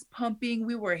chest pumping,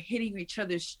 we were hitting each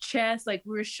other's chest, like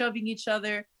we were shoving each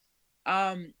other.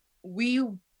 We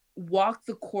walked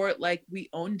the court like we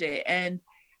owned it, and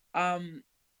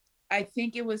I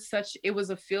think it was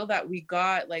a feel that we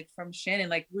got like from Shannon.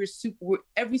 Like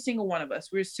every single one of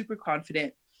us, we were super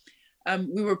confident.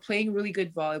 We were playing really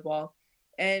good volleyball,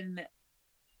 and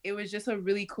it was just a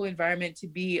really cool environment to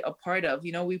be a part of.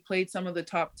 You know, we played some of the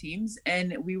top teams,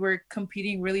 and we were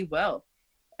competing really well.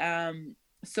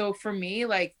 So for me,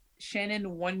 like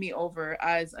Shannon won me over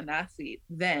as an athlete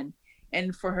then,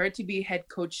 and for her to be head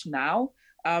coach now,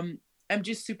 I'm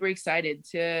just super excited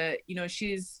to.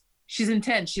 She's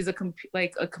intense. She's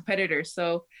like a competitor.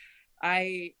 So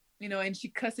and she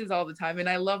cusses all the time, and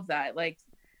I love that. Like,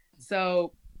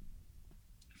 so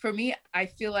for me, I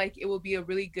feel like it will be a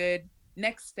really good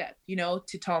next step,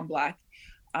 to Tom Black,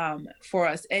 for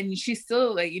us. And she's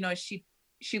still like,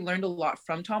 she learned a lot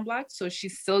from Tom Black, so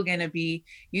she's still gonna be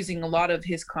using a lot of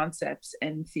his concepts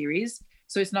and theories.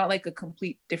 So it's not like a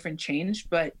complete different change,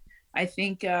 but I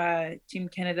think Team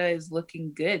Canada is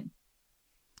looking good.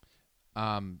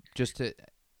 Just to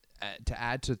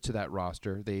add to that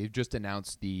roster, they've just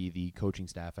announced the coaching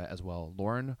staff as well.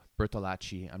 Lauren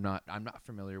Bertolacci, I'm not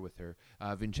familiar with her.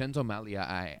 Vincenzo Malia,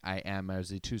 I am, as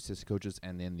the two assistant coaches,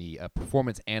 and then the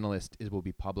performance analyst will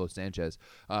be Pablo Sanchez.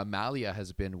 Malia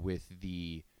has been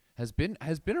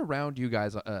around you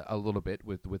guys a little bit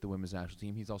with the women's national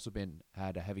team. He's also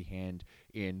had a heavy hand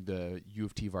in the U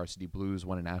of T Varsity Blues,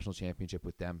 won a national championship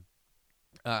with them.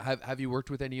 Have you worked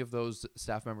with any of those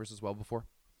staff members as well before?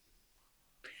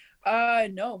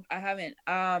 No, I haven't.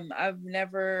 I've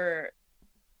never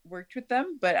worked with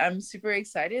them, but I'm super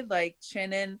excited. Like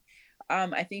Shannon,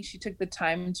 I think she took the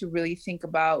time to really think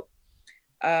about,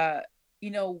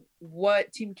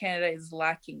 what Team Canada is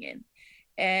lacking in.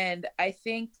 And I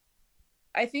think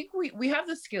we have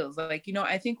the skills. Like,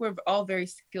 I think we're all very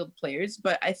skilled players,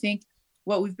 but I think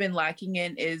what we've been lacking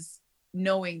in is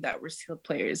knowing that we're skilled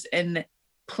players and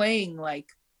playing like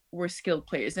we're skilled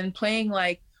players and playing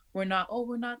like we're not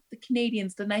the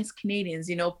Canadians, the nice Canadians,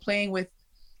 playing with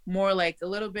more like a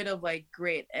little bit of like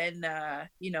grit and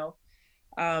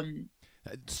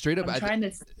straight up.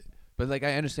 But like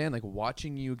I understand, like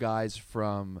watching you guys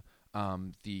from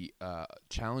the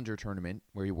Challenger tournament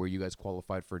where you guys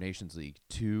qualified for Nations League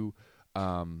to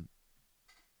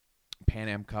Pan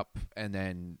Am Cup and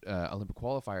then Olympic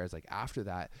qualifiers. Like after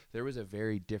that, there was a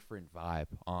very different vibe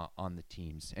on the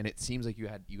teams, and it seems like you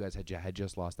guys had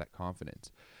just lost that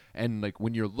confidence. And like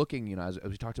when you're looking, as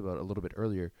we talked about a little bit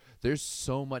earlier, there's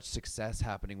so much success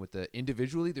happening with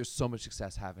individually. There's so much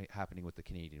success happening with the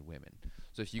Canadian women.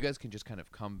 So if you guys can just kind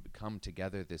of come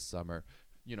together this summer,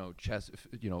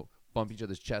 bump each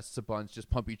other's chests a bunch, just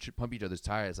pump each other's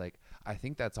tires. Like I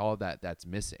think that's all that's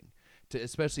missing,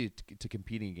 especially to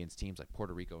competing against teams like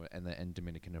Puerto Rico and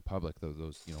Dominican Republic,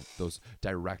 those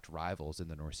direct rivals in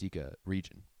the NORCECA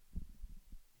region.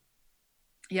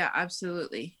 Yeah,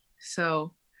 absolutely.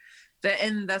 So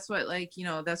that's what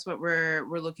that's what we're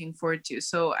looking forward to.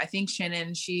 So I think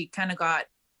Shannon, she kind of got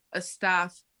a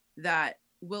staff that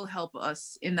will help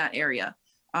us in that area.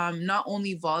 Not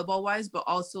only volleyball wise, but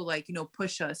also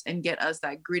push us and get us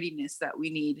that grittiness that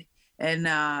we need, and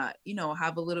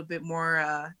have a little bit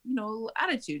more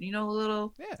attitude, a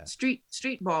little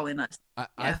street ball in us.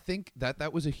 I think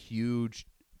that was a huge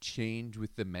change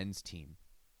with the men's team.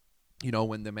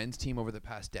 When the men's team over the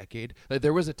past decade, like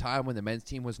there was a time when the men's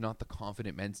team was not the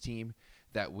confident men's team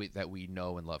that we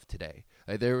know and love today.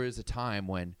 Like there was a time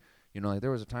when there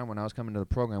was a time when I was coming to the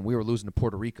program, we were losing to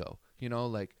Puerto Rico.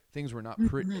 Like things were not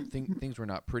pretty. Things were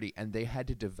not pretty, and they had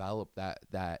to develop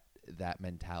that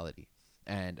mentality.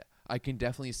 And I can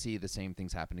definitely see the same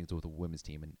things happening with the women's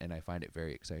team, and I find it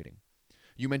very exciting.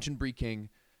 You mentioned Bree King.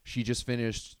 She just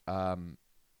finished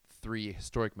 3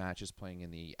 historic matches playing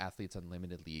in the Athletes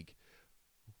Unlimited League.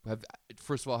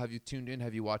 First of all, have you tuned in?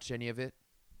 Have you watched any of it?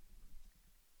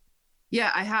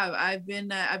 Yeah, I have. I've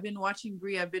been watching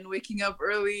Bree. I've been waking up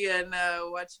early and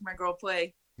watching my girl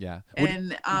play. Yeah,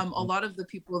 and a lot of the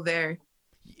people there.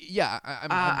 Yeah,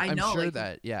 I'm know, sure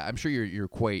that. Yeah, I'm sure you're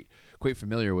quite quite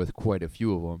familiar with quite a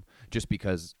few of them just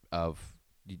because of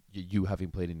you having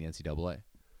played in the NCAA.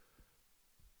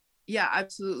 Yeah,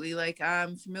 absolutely. Like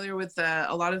I'm familiar with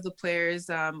a lot of the players.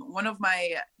 One of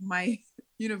my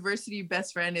university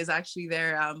best friend is actually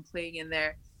there playing in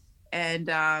there, and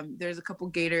there's a couple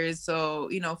Gators. So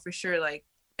for sure, like,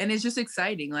 and it's just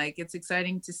exciting. Like it's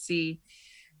exciting to see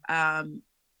um,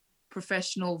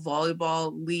 professional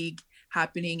volleyball league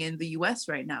happening in the U.S.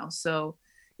 right now. So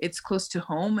it's close to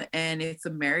home and it's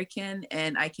American,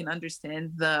 and I can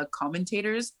understand the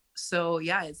commentators. So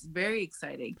yeah, it's very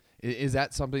exciting. Is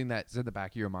that something that's in the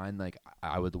back of your mind? Like,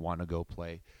 I would want to go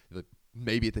play.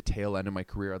 Maybe at the tail end of my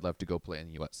career, I'd love to go play in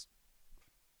the U.S.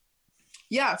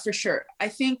 Yeah, for sure. I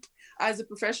think as a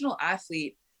professional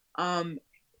athlete,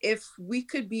 if we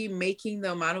could be making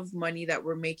the amount of money that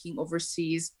we're making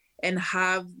overseas and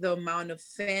have the amount of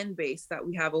fan base that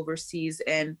we have overseas,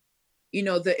 and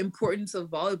the importance of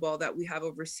volleyball that we have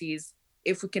overseas,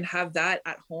 if we can have that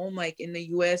at home, like in the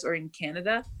US or in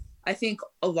Canada, I think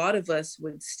a lot of us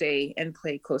would stay and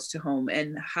play close to home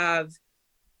and have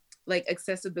like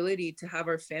accessibility to have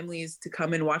our families to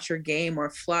come and watch our game, or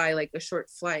fly like a short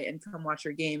flight and come watch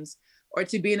our games, or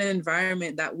to be in an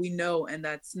environment that we know and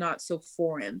that's not so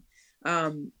foreign.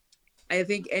 um, I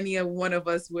think any one of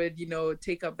us would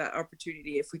take up that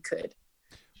opportunity if we could.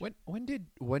 When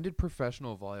did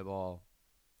professional volleyball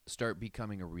start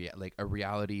becoming a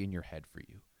reality in your head for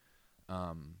you?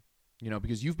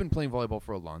 Because you've been playing volleyball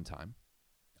for a long time.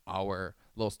 Our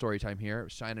little story time here,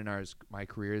 Shainah and my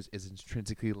careers is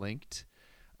intrinsically linked.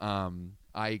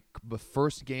 The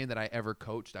first game that I ever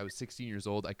coached, I was 16 years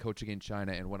old. I coached against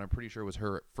Shainah, and what I'm pretty sure was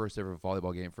her first ever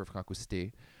volleyball game for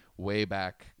Francoiste, way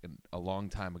back a long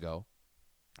time ago,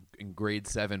 in grade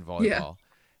 7 volleyball. Yeah.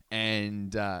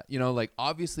 And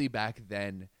obviously back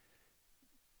then,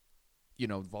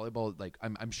 volleyball, like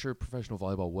I'm sure professional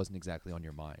volleyball wasn't exactly on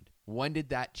your mind. When did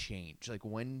that change? Like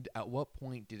at what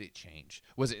point did it change?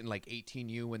 Was it in like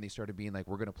 18U when they started being like,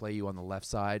 we're going to play you on the left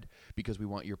side because we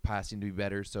want your passing to be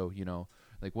better? So,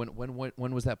 like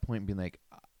when was that point being like,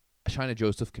 Shainah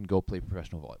Joseph can go play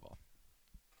professional volleyball?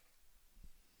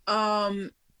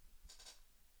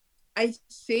 I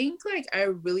think like I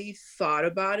really thought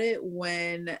about it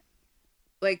when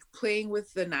like playing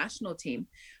with the national team.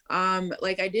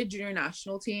 Like I did junior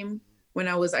national team when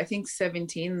I was, I think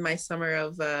 17, my summer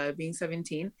of being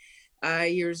 17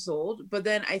 years old. But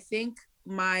then I think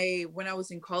when I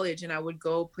was in college and I would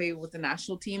go play with the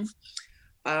national team,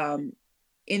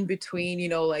 in between,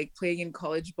 like playing in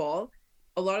college ball,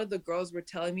 a lot of the girls were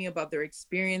telling me about their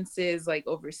experiences like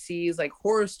overseas, like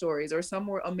horror stories, or some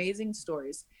were amazing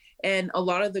stories. And a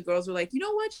lot of the girls were like, you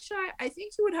know what, Shai, I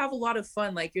think you would have a lot of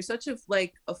fun. Like you're such a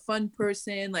fun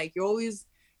person. Like you're always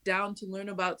down to learn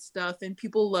about stuff, and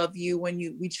people love you when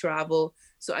we travel.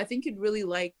 So I think you'd really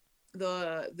like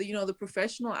the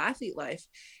professional athlete life.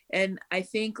 And I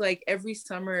think like every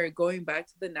summer going back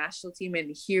to the national team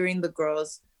and hearing the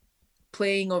girls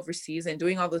playing overseas and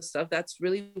doing all this stuff, that's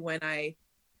really when I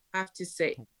have to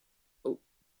say, oh,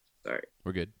 sorry,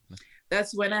 we're good.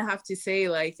 That's when I have to say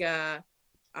like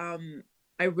I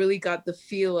really got the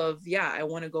feel of, yeah, I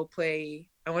want to go play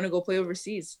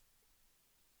overseas.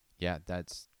 Yeah,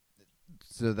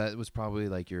 so that was probably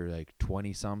like you're like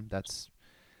 20 some. That's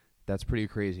pretty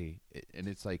crazy. And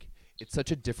it's like it's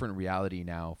such a different reality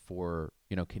now for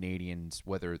Canadians,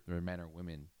 whether they're men or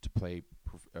women, to play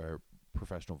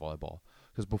professional volleyball.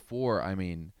 Because before, I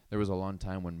mean, there was a long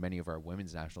time when many of our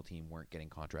women's national team weren't getting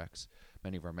contracts.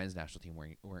 Many of our men's national team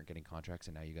weren't getting contracts,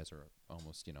 and now you guys are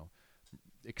almost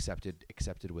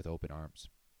accepted with open arms.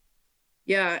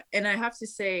 Yeah, and I have to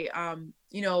say,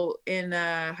 in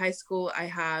high school, I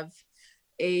have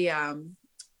a I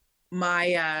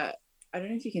don't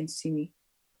know if you can see me.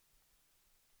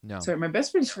 No. Sorry, my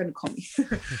best friend is trying to call me.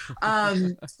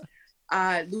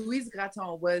 Louise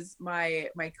Graton was my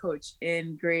coach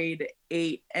in grade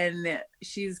 8, and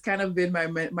she's kind of been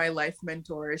my life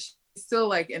mentor. She's still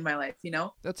like in my life,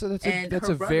 That's a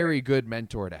very good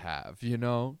mentor to have,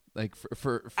 like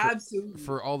for absolutely.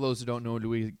 For all those who don't know,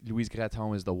 Louise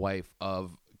Graton is the wife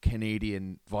of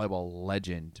Canadian volleyball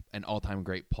legend and all-time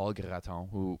great Paul Graton,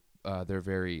 who they're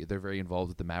very involved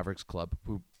with the Mavericks club,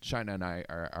 who Shainah and I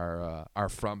are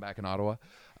from back in Ottawa.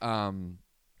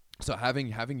 So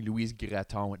having Louise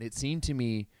Graton, it seemed to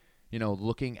me,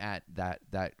 looking at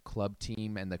that club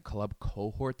team and the club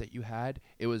cohort that you had,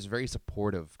 it was very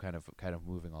supportive, kind of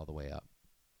moving all the way up.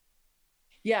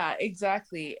 Yeah,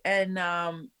 exactly. And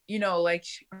like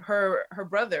her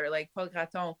brother, like Paul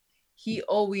Graton, he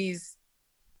always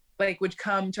like would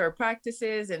come to our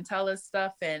practices and tell us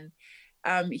stuff. And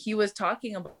he was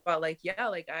talking about like, yeah,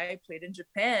 like I played in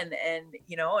Japan, and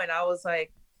and I was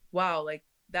like, wow, like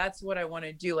that's what I want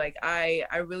to do. Like I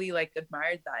really like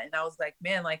admired that, and I was like,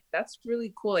 man, like that's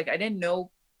really cool. Like I didn't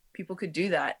know people could do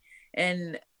that.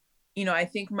 And I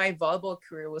think my volleyball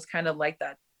career was kind of like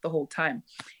that the whole time.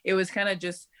 It was kind of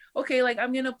just, okay, like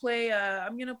I'm gonna play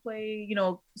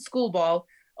school ball.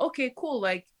 Okay, cool.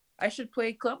 Like I should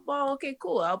play club ball. Okay,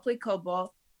 cool. I'll play club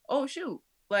ball. Oh shoot,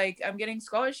 like I'm getting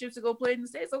scholarships to go play in the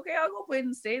States. Okay, I'll go play in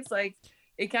the States. Like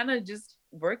it kind of just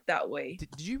worked that way.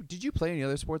 Did you play any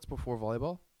other sports before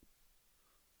volleyball?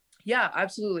 Yeah,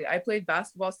 absolutely. I played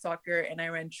basketball, soccer, and I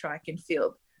ran track and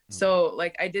field. Okay. So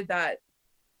like I did that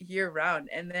year round.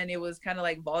 And then it was kind of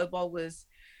like volleyball was,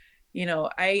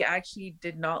 I actually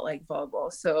did not like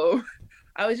volleyball. So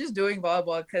I was just doing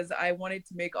volleyball because I wanted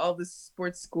to make all the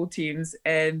sports school teams,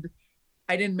 and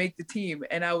I didn't make the team.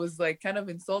 And I was like kind of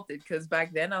insulted because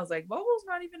back then I was like, volleyball's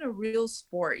not even a real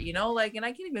sport, like, and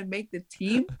I can't even make the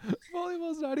team.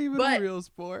 Volleyball's not even a But real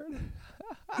sport.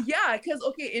 yeah, because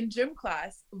okay, in gym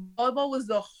class, volleyball was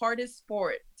the hardest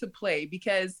sport to play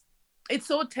because it's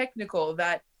so technical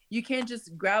that you can't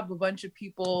just grab a bunch of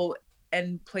people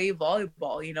and play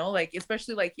volleyball, like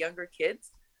especially like younger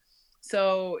kids.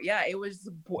 So yeah, it was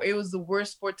the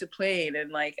worst sport to play in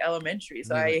like elementary. I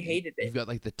So mean, I like hated it. you've got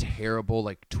like the terrible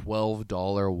like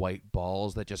 $12 white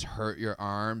balls that just hurt your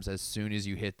arms as soon as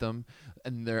you hit them,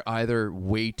 and they're either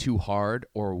way too hard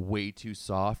or way too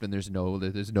soft, and there's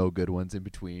no good ones in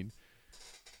between.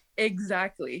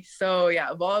 Exactly. So yeah,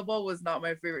 volleyball was not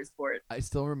my favorite sport. I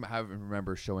still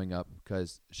remember showing up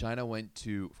because Shainah went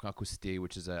to Franco State,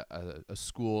 which is a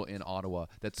school in Ottawa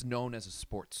that's known as a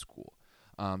sports school.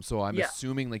 So I'm Yeah.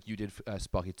 assuming like you did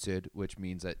Sport-études, which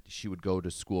means that she would go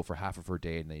to school for half of her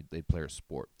day and they'd play her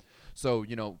sport. So,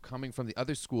 coming from the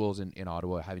other schools in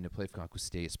Ottawa, having to play Franco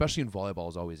State, especially in volleyball,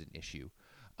 is always an issue.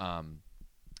 So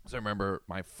I remember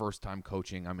my first time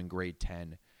coaching, I'm in grade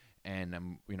 10, and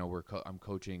I'm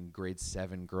coaching grade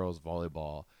 7 girls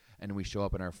volleyball. And we show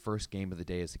up, and our first game of the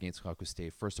day is against Franco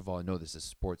State. First of all, I know this is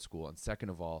sports school. And second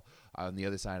of all, on the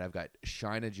other side, I've got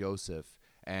Shainah Joseph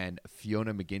and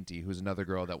Fiona McGinty, who's another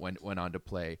girl that went on to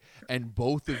play. And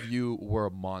both of you were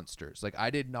monsters. Like,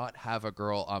 I did not have a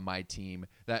girl on my team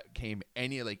that came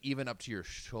even up to your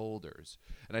shoulders.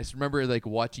 And I just remember, like,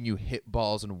 watching you hit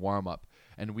balls in warm-up.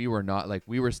 And we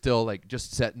were still, like,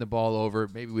 just setting the ball over.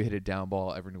 Maybe we hit a down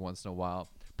ball every once in a while.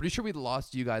 Pretty sure we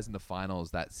lost to you guys in the finals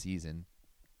that season.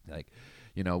 Like,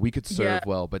 we could serve Yeah.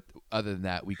 well, but other than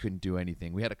that, we couldn't do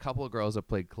anything. We had a couple of girls that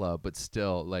played club, but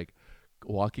still, like,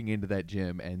 walking into that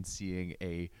gym and seeing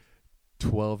a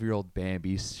 12-year-old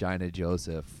Bambi Shainah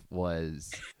Joseph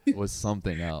was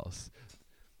something else.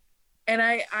 And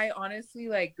I honestly,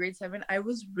 like grade 7, I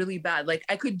was really bad. Like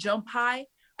I could jump high,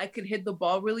 I could hit the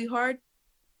ball really hard,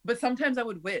 but sometimes I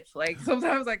would whiff. Like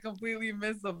sometimes I completely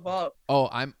miss the ball. Oh,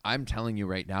 I'm telling you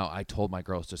right now, I told my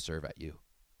girls to serve at you.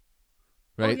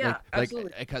 Oh Right? yeah,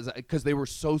 absolutely. Because they were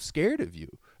so scared of you.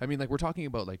 I mean, like, we're talking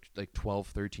about like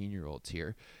 12, 13-year-olds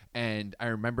here. And I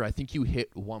remember, I think you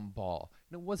hit one ball.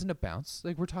 And it wasn't a bounce.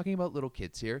 Like, we're talking about little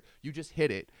kids here. You just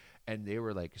hit it. And they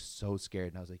were like so scared.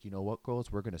 And I was like, you know what,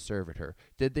 girls? We're going to serve at her.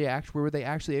 Were they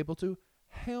actually able to?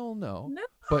 Hell no. No.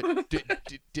 But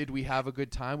did we have a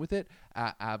good time with it?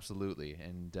 Absolutely.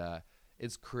 And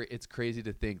it's crazy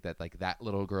to think that like that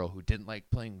little girl who didn't like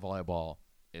playing volleyball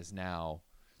is now,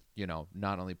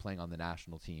 not only playing on the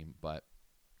national team, but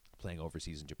playing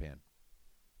overseas in Japan.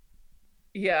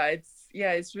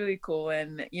 It's really cool.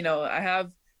 And I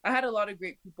had a lot of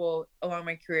great people along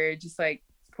my career just like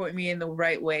point me in the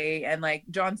right way. And like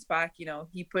John Spack,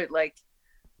 he put like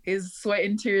his sweat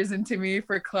and tears into me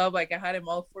for club. Like I had him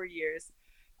all 4 years.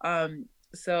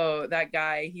 So that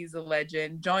guy, he's a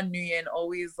legend. John Nguyen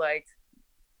always like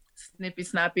snippy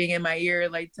snapping in my ear,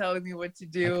 like telling me what to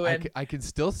do. I can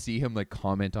still see him like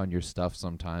comment on your stuff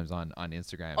sometimes on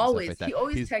Instagram. Always, and stuff like that. he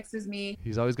always texts me.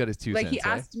 He's always got his two like cents. He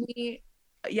asked me,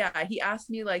 he asked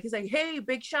me like, he's like, hey,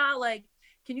 Big Shot, like,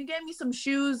 can you get me some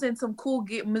shoes and some cool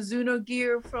Mizuno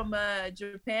gear from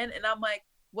Japan? And I'm like,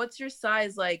 what's your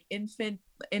size? Like infant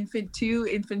 2,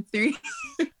 infant 3.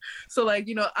 So like,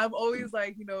 I'm always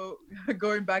like,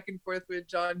 going back and forth with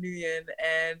John Nguyen,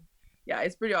 and yeah,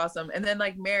 it's pretty awesome. And then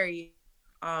like Mary,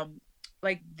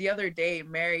 like the other day,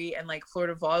 Mary and like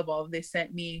Florida Volleyball, they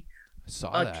sent me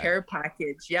care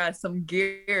package. Yeah, some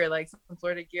gear, like some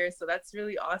Florida gear. So that's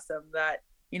really awesome that,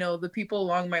 the people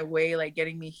along my way, like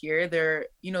getting me here, they're,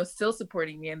 still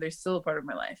supporting me and they're still a part of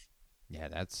my life. Yeah,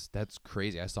 that's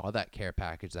crazy. I saw that care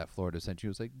package that Florida sent you.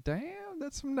 I was like, damn,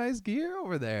 that's some nice gear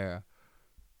over there.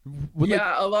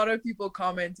 Yeah, a lot of people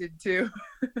commented too.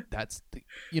 That's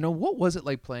what was it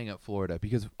like playing at Florida?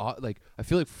 Because I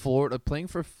feel like Florida playing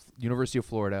for University of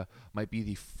Florida might be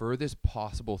the furthest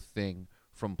possible thing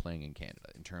from playing in Canada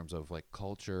in terms of like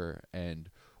culture and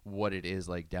what it is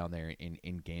like down there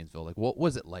in Gainesville. Like, what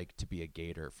was it like to be a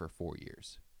Gator for 4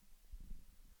 years?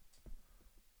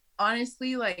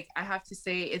 Honestly, like I have to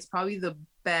say it's probably the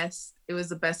best. It was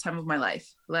the best time of my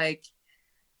life. Like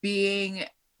being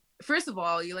first of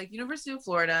all, you like University of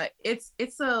Florida, it's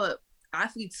a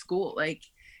athlete school. Like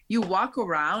you walk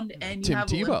around and you Tim have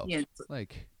Tebow, Olympians.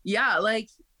 like Yeah, like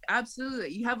absolutely.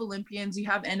 You have Olympians, you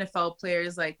have NFL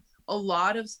players, like a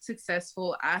lot of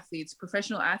successful athletes,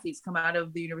 professional athletes come out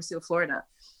of the University of Florida.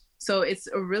 So it's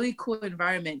a really cool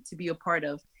environment to be a part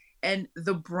of. And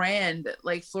the brand,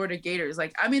 like Florida Gators,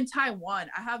 like I'm in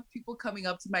Taiwan. I have people coming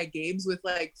up to my games with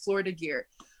like Florida gear.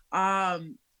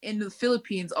 In the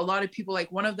Philippines, a lot of people,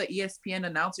 like one of the ESPN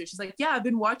announcers, she's like, yeah, I've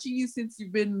been watching you since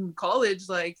you've been in college.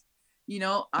 Like, you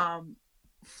know,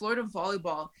 Florida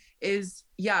volleyball is,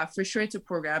 yeah, for sure it's a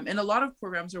program. And a lot of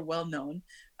programs are well known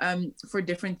for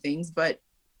different things, but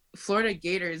Florida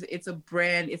Gators, it's a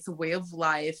brand, it's a way of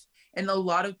life. And a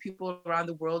lot of people around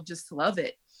the world just love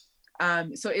it.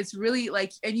 So it's really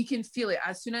like, and you can feel it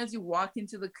as soon as you walk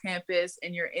into the campus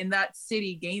and you're in that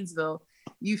city, Gainesville,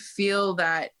 you feel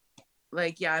that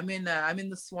like, yeah, I'm in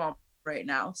the swamp right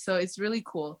now. So it's really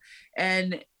cool.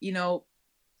 And, you know,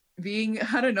 being,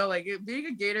 I don't know, like being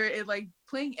a Gator, it like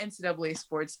playing NCAA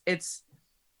sports, it's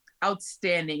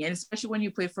outstanding. And especially when you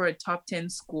play for a top 10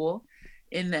 school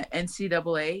in the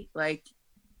NCAA, like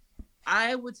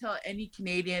I would tell any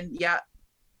Canadian, yeah,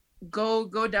 go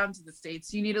down to the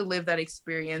States. You need to live that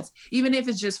experience, even if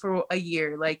it's just for a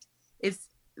year. Like it's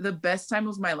the best time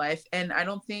of my life. And I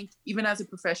don't think, even as a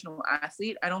professional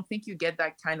athlete, I don't think you get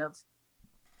that kind of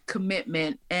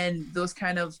commitment and those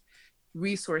kind of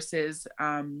resources,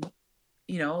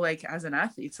 you know, like as an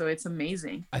athlete. So it's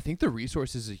amazing. I think the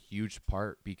resource is a huge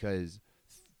part because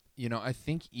I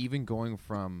think even going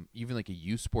from even like a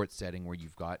youth sports setting where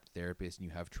you've got therapists and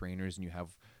you have trainers and you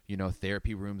have,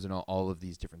 therapy rooms and all of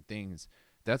these different things,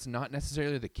 that's not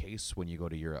necessarily the case when you go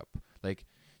to Europe. Like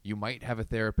you might have a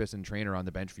therapist and trainer on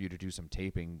the bench for you to do some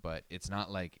taping, but it's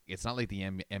not like the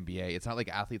NBA. It's not like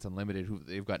Athletes Unlimited who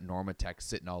they've got Normatech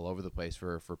sitting all over the place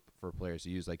for players to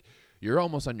use. Like you're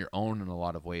almost on your own in a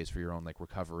lot of ways for your own like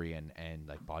recovery and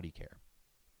like body care.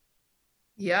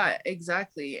 Yeah,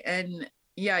 exactly. And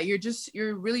yeah,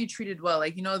 you're really treated well.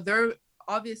 Like, you know, they're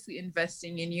obviously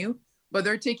investing in you, but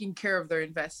they're taking care of their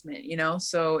investment, you know?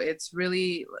 So it's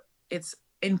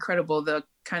incredible the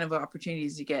kind of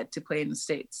opportunities you get to play in the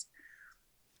States.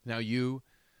 Now I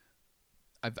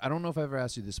don't know if I ever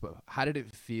asked you this, but how did it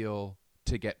feel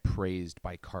to get praised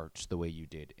by Karch the way you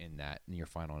did in your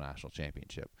final national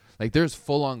championship? Like there's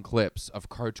full on clips of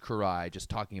Karch Karai just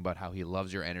talking about how he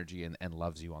loves your energy and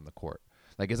loves you on the court.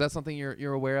 Like, is that something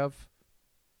you're aware of?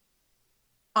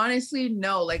 Honestly,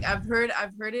 no. Like I've heard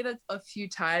it a few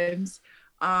times,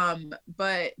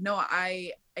 but no,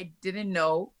 I didn't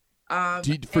know.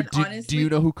 Do you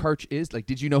know who Karch is? Like,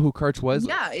 did you know who Karch was?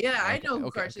 Yeah, okay, I know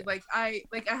who Karch is. Like I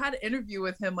had an interview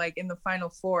with him like in the Final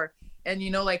Four, and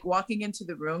you know, like walking into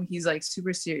the room, he's like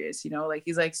super serious. You know, like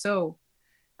he's like so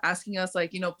asking us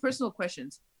like, you know, personal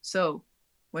questions. So,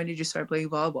 when did you start playing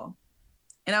volleyball?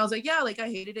 And I was like, yeah, like I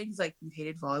hated it. He's like, you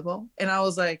hated volleyball? And I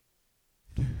was like,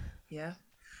 yeah.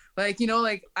 Like, you know,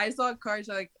 like I saw Karch,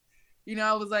 like, you know,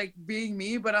 I was like being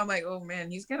me, but I'm like, oh man,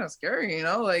 he's kind of scary, you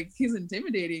know, like he's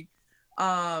intimidating.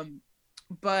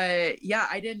 But yeah,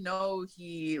 I didn't know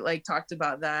he like talked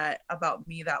about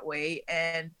me that way.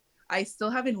 And I still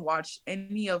haven't watched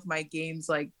any of my games,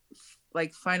 like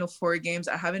Final Four games.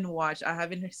 I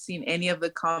haven't seen any of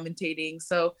the commentating.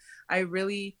 So I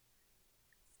really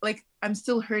I'm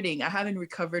still hurting. I haven't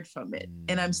recovered from it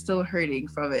and I'm still hurting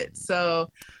from it.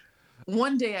 So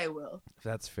one day I will.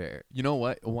 That's fair. You know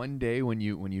what? One day when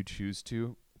you choose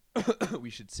to, we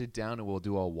should sit down and we'll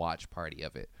do a watch party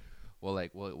of it.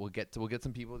 We'll get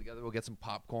some people together. We'll get some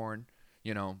popcorn.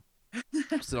 You know,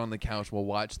 sit on the couch. We'll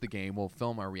watch the game. We'll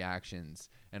film our reactions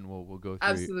and we'll go through.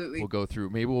 Absolutely. We'll go through.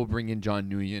 Maybe we'll bring in John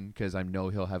Nguyen because I know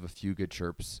he'll have a few good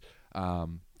chirps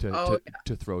to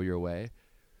throw your way.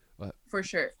 For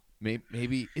sure.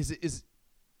 Maybe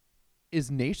is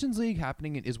Nations League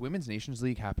happening? Is Women's Nations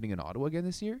League happening in Ottawa again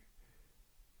this year?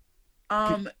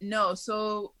 No.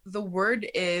 So the word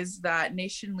is that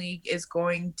Nation League is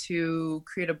going to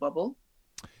create a bubble.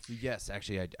 Yes,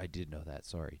 actually, I did know that.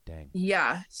 Sorry, dang.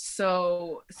 Yeah.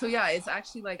 So yeah, it's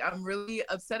actually like I'm really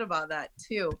upset about that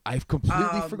too. I've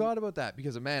completely forgot about that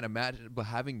because man, imagine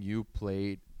having you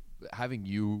played having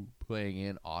you playing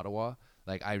in Ottawa,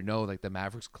 like I know like the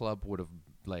Mavericks club would have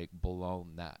like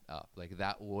blown that up. Like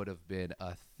that would have been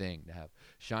a thing to have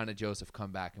Shainah Joseph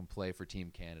come back and play for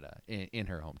Team Canada in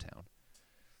her hometown.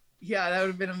 Yeah, that would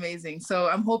have been amazing. So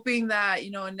I'm hoping that,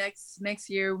 next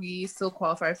year we still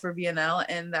qualify for VNL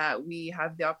and that we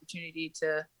have the opportunity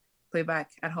to play back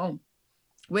at home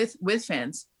with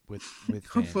fans. With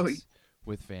Hopefully. fans.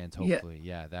 With fans, hopefully.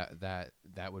 Yeah,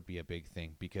 that would be a big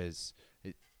thing because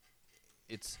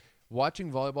it's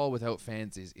watching volleyball without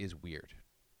fans is weird.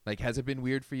 Like, has it been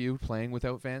weird for you playing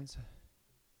without fans?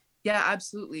 Yeah,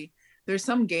 absolutely. There's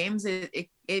some games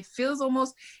it feels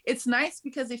almost, it's nice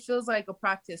because it feels like a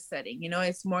practice setting,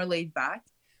 it's more laid back,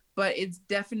 but it's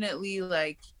definitely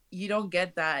like you don't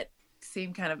get that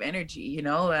same kind of energy,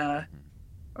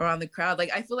 around the crowd.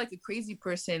 Like I feel like a crazy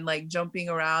person, like jumping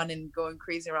around and going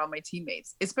crazy around my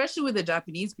teammates, especially with the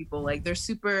Japanese people. Like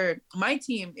my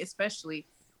team especially,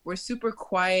 we're super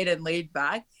quiet and laid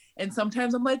back. And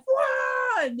sometimes I'm like,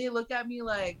 wow, and they look at me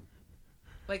like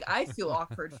I feel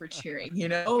awkward for cheering,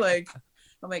 like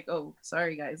I'm like, oh,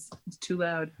 sorry guys, it's too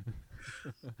loud.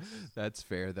 That's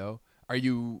fair though.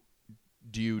 Do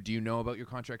you know about your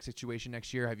contract situation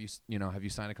next year? Have you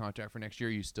signed a contract for next year?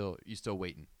 Or you still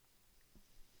waiting?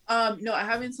 No, I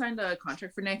haven't signed a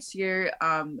contract for next year.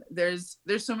 There's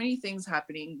so many things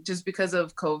happening just because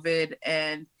of COVID,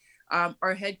 and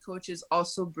our head coach is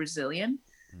also Brazilian.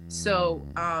 So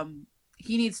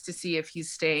he needs to see if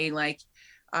he's staying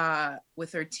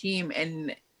with our team.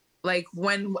 And like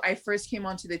when I first came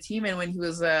onto the team and when he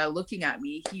was looking at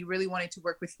me, he really wanted to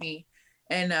work with me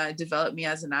and develop me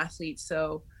as an athlete.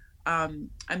 So I'm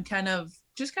kind of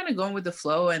going with the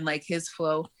flow and like his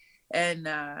flow. And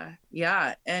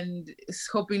and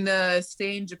hoping to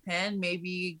stay in Japan,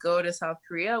 maybe go to South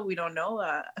Korea. We don't know.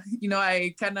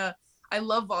 I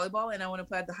love volleyball and I want to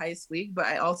play at the highest league, but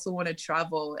I also want to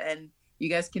travel. And you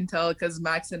guys can tell because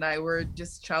Max and I were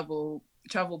just travel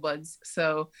buds.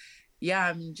 So yeah,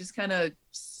 I'm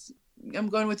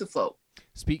going with the flow.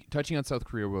 Touching on South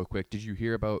Korea real quick, did you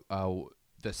hear about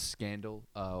the scandal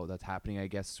that's happening, I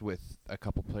guess, with a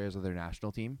couple players of their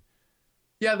national team?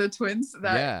 Yeah, the twins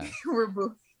that were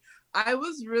both. I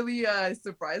was really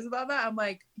surprised about that. I'm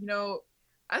like,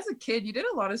 as a kid, you did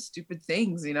a lot of stupid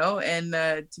things, and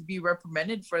to be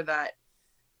reprimanded for that.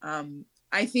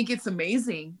 I think it's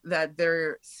amazing that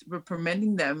they're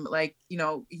reprimanding them, like,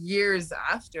 years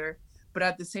after. But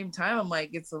at the same time, I'm like,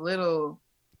 it's a little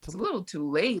too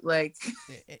late. Like,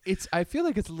 I feel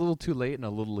like it's a little too late and a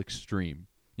little extreme,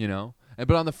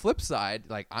 But on the flip side,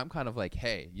 like, I'm kind of like,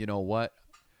 hey, you know what?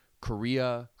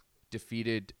 Korea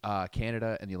defeated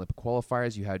Canada in the Olympic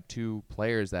qualifiers. You had two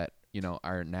players that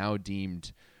are now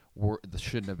deemed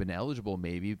shouldn't have been eligible,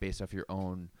 maybe based off your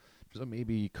own. So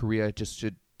maybe Korea just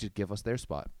should give us their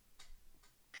spot.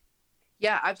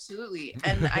 Yeah, absolutely.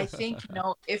 And I think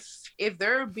if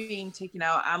they're being taken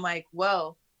out, I'm like,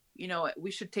 well, we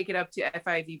should take it up to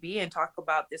FIVB and talk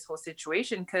about this whole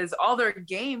situation because all their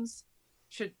games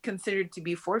should consider to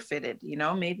be forfeited,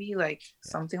 maybe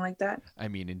something like that. I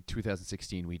mean, in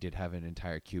 2016, we did have an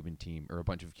entire Cuban team or a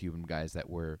bunch of Cuban guys that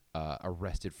were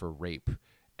arrested for rape,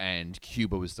 and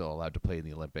Cuba was still allowed to play in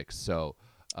the Olympics. So,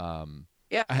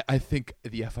 I think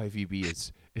the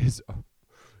FIVB is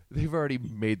they've already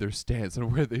made their stance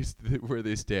on where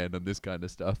they stand on this kind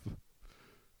of stuff.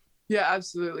 Yeah,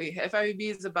 absolutely.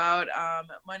 FIVB is about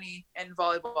money and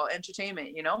volleyball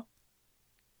entertainment,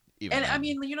 Even and then, I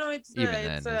mean, it's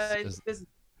business.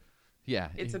 Yeah,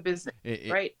 it's a business,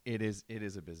 right? It is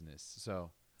a business. So,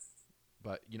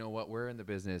 but you know what? We're in the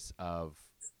business of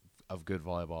good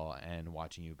volleyball and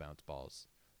watching you bounce balls.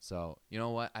 So, you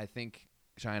know what? I think,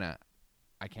 Shainah,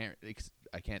 I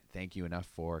can't thank you enough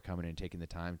for coming and taking the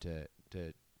time to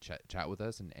chat with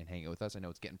us and hang out with us. I know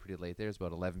it's getting pretty late there. It's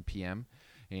about 11 p.m.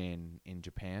 in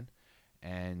Japan.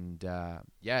 And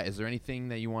is there anything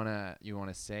that you wanna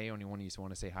say, or anyone you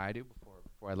want to say hi to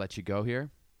before I let you go here?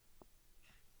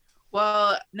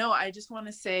 Well, no, I just want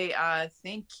to say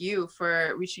thank you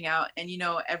for reaching out. And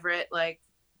Everett, like,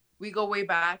 we go way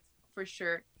back for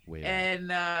sure.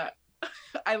 And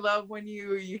I love when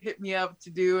you hit me up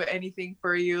to do anything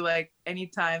for you, like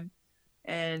anytime.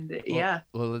 And well,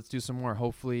 let's do some more.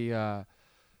 Hopefully,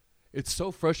 it's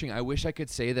so frustrating. I wish I could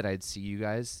say that I'd see you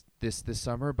guys this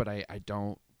summer, but I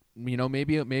don't.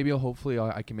 Maybe hopefully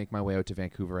I can make my way out to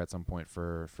Vancouver at some point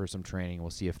for some training.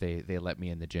 We'll see if they let me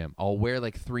in the gym. I'll wear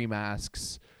like 3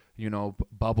 masks,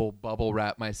 bubble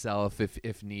wrap myself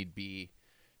if need be.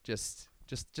 Just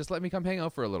let me come hang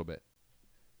out for a little bit.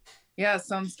 Yeah,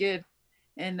 sounds good.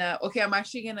 And okay, I'm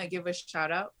actually gonna give a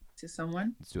shout out to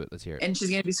someone. Let's do it. Let's hear it. And she's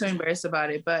gonna be so embarrassed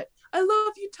about it. But I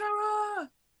love you, Tara.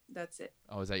 That's it.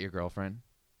 Oh, is that your girlfriend?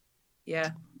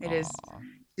 Yeah, it is. Aw.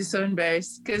 She's so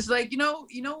embarrassed because, like,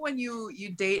 when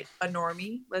you date a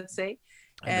normie, let's say,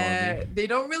 they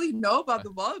don't really know about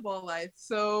the volleyball life.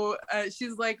 So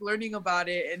she's like learning about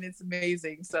it, and it's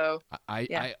amazing. So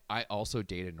I also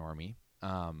date a normie.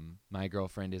 My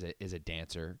girlfriend is a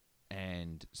dancer,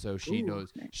 and so she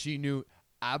knew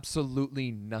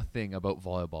absolutely nothing about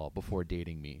volleyball before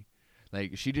dating me.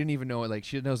 Like, she didn't even know it. Like,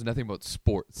 she knows nothing about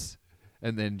sports,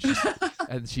 and then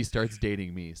she starts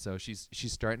dating me. So she's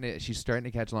starting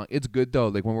to catch along. It's good though.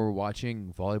 Like, when we're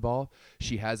watching volleyball,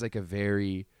 she has like a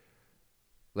very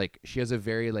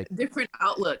different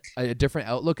outlook. A different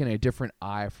outlook and a different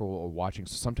eye for what we're watching.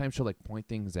 So sometimes she'll like point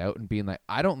things out and being like,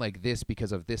 I don't like this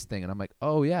because of this thing, and I'm like,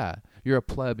 oh yeah, you're a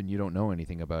pleb and you don't know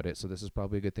anything about it, so this is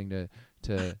probably a good thing to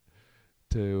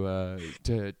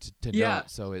note.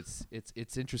 So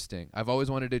it's interesting. I've always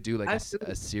wanted to do like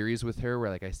a series with her where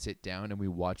like I sit down and we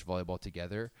watch volleyball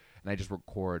together, and I just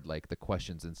record like the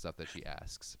questions and stuff that she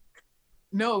asks.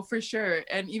 No, for sure.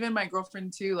 And even my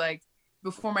girlfriend too, like,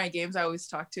 before my games, I always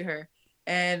talk to her,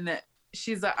 and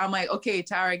I'm like, okay,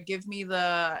 Tara, give me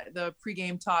the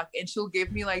pregame talk, and she'll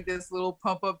give me like this little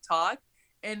pump up talk,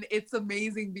 and it's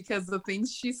amazing because the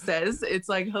things she says, it's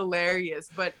like hilarious.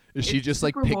 But she's just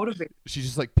like motivating. She's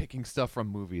just like picking stuff from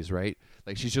movies, right?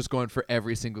 Like, she's just going for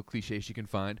every single cliche she can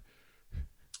find.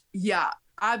 Yeah,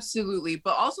 absolutely.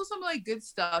 But also some like good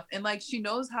stuff, and like she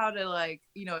knows how to, like,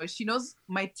 she knows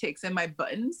my ticks and my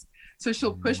buttons. So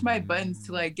she'll push my buttons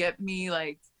to like get me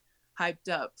like hyped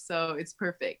up. So it's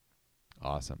perfect.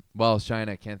 Awesome. Well, Shainah,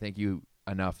 I can't thank you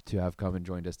enough to have come and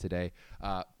joined us today.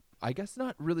 I guess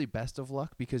not really best of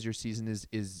luck because your season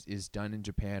is done in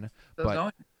Japan,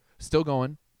 still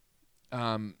going.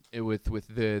 With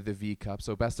the V Cup.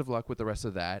 So best of luck with the rest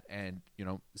of that, and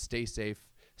stay safe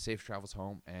travels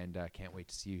home, and can't wait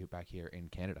to see you back here in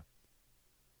Canada.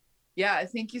 Yeah,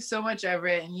 thank you so much,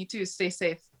 Everett, and you too. Stay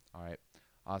safe. All right.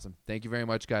 Awesome. Thank you very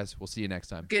much, guys. We'll see you next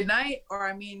time. Good night,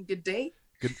 or good day.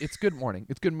 Good. It's good morning.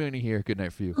 It's good morning here. Good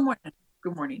night for you. Good morning.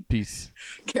 Good morning. Peace.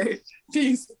 Okay.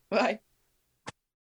 Peace. Bye.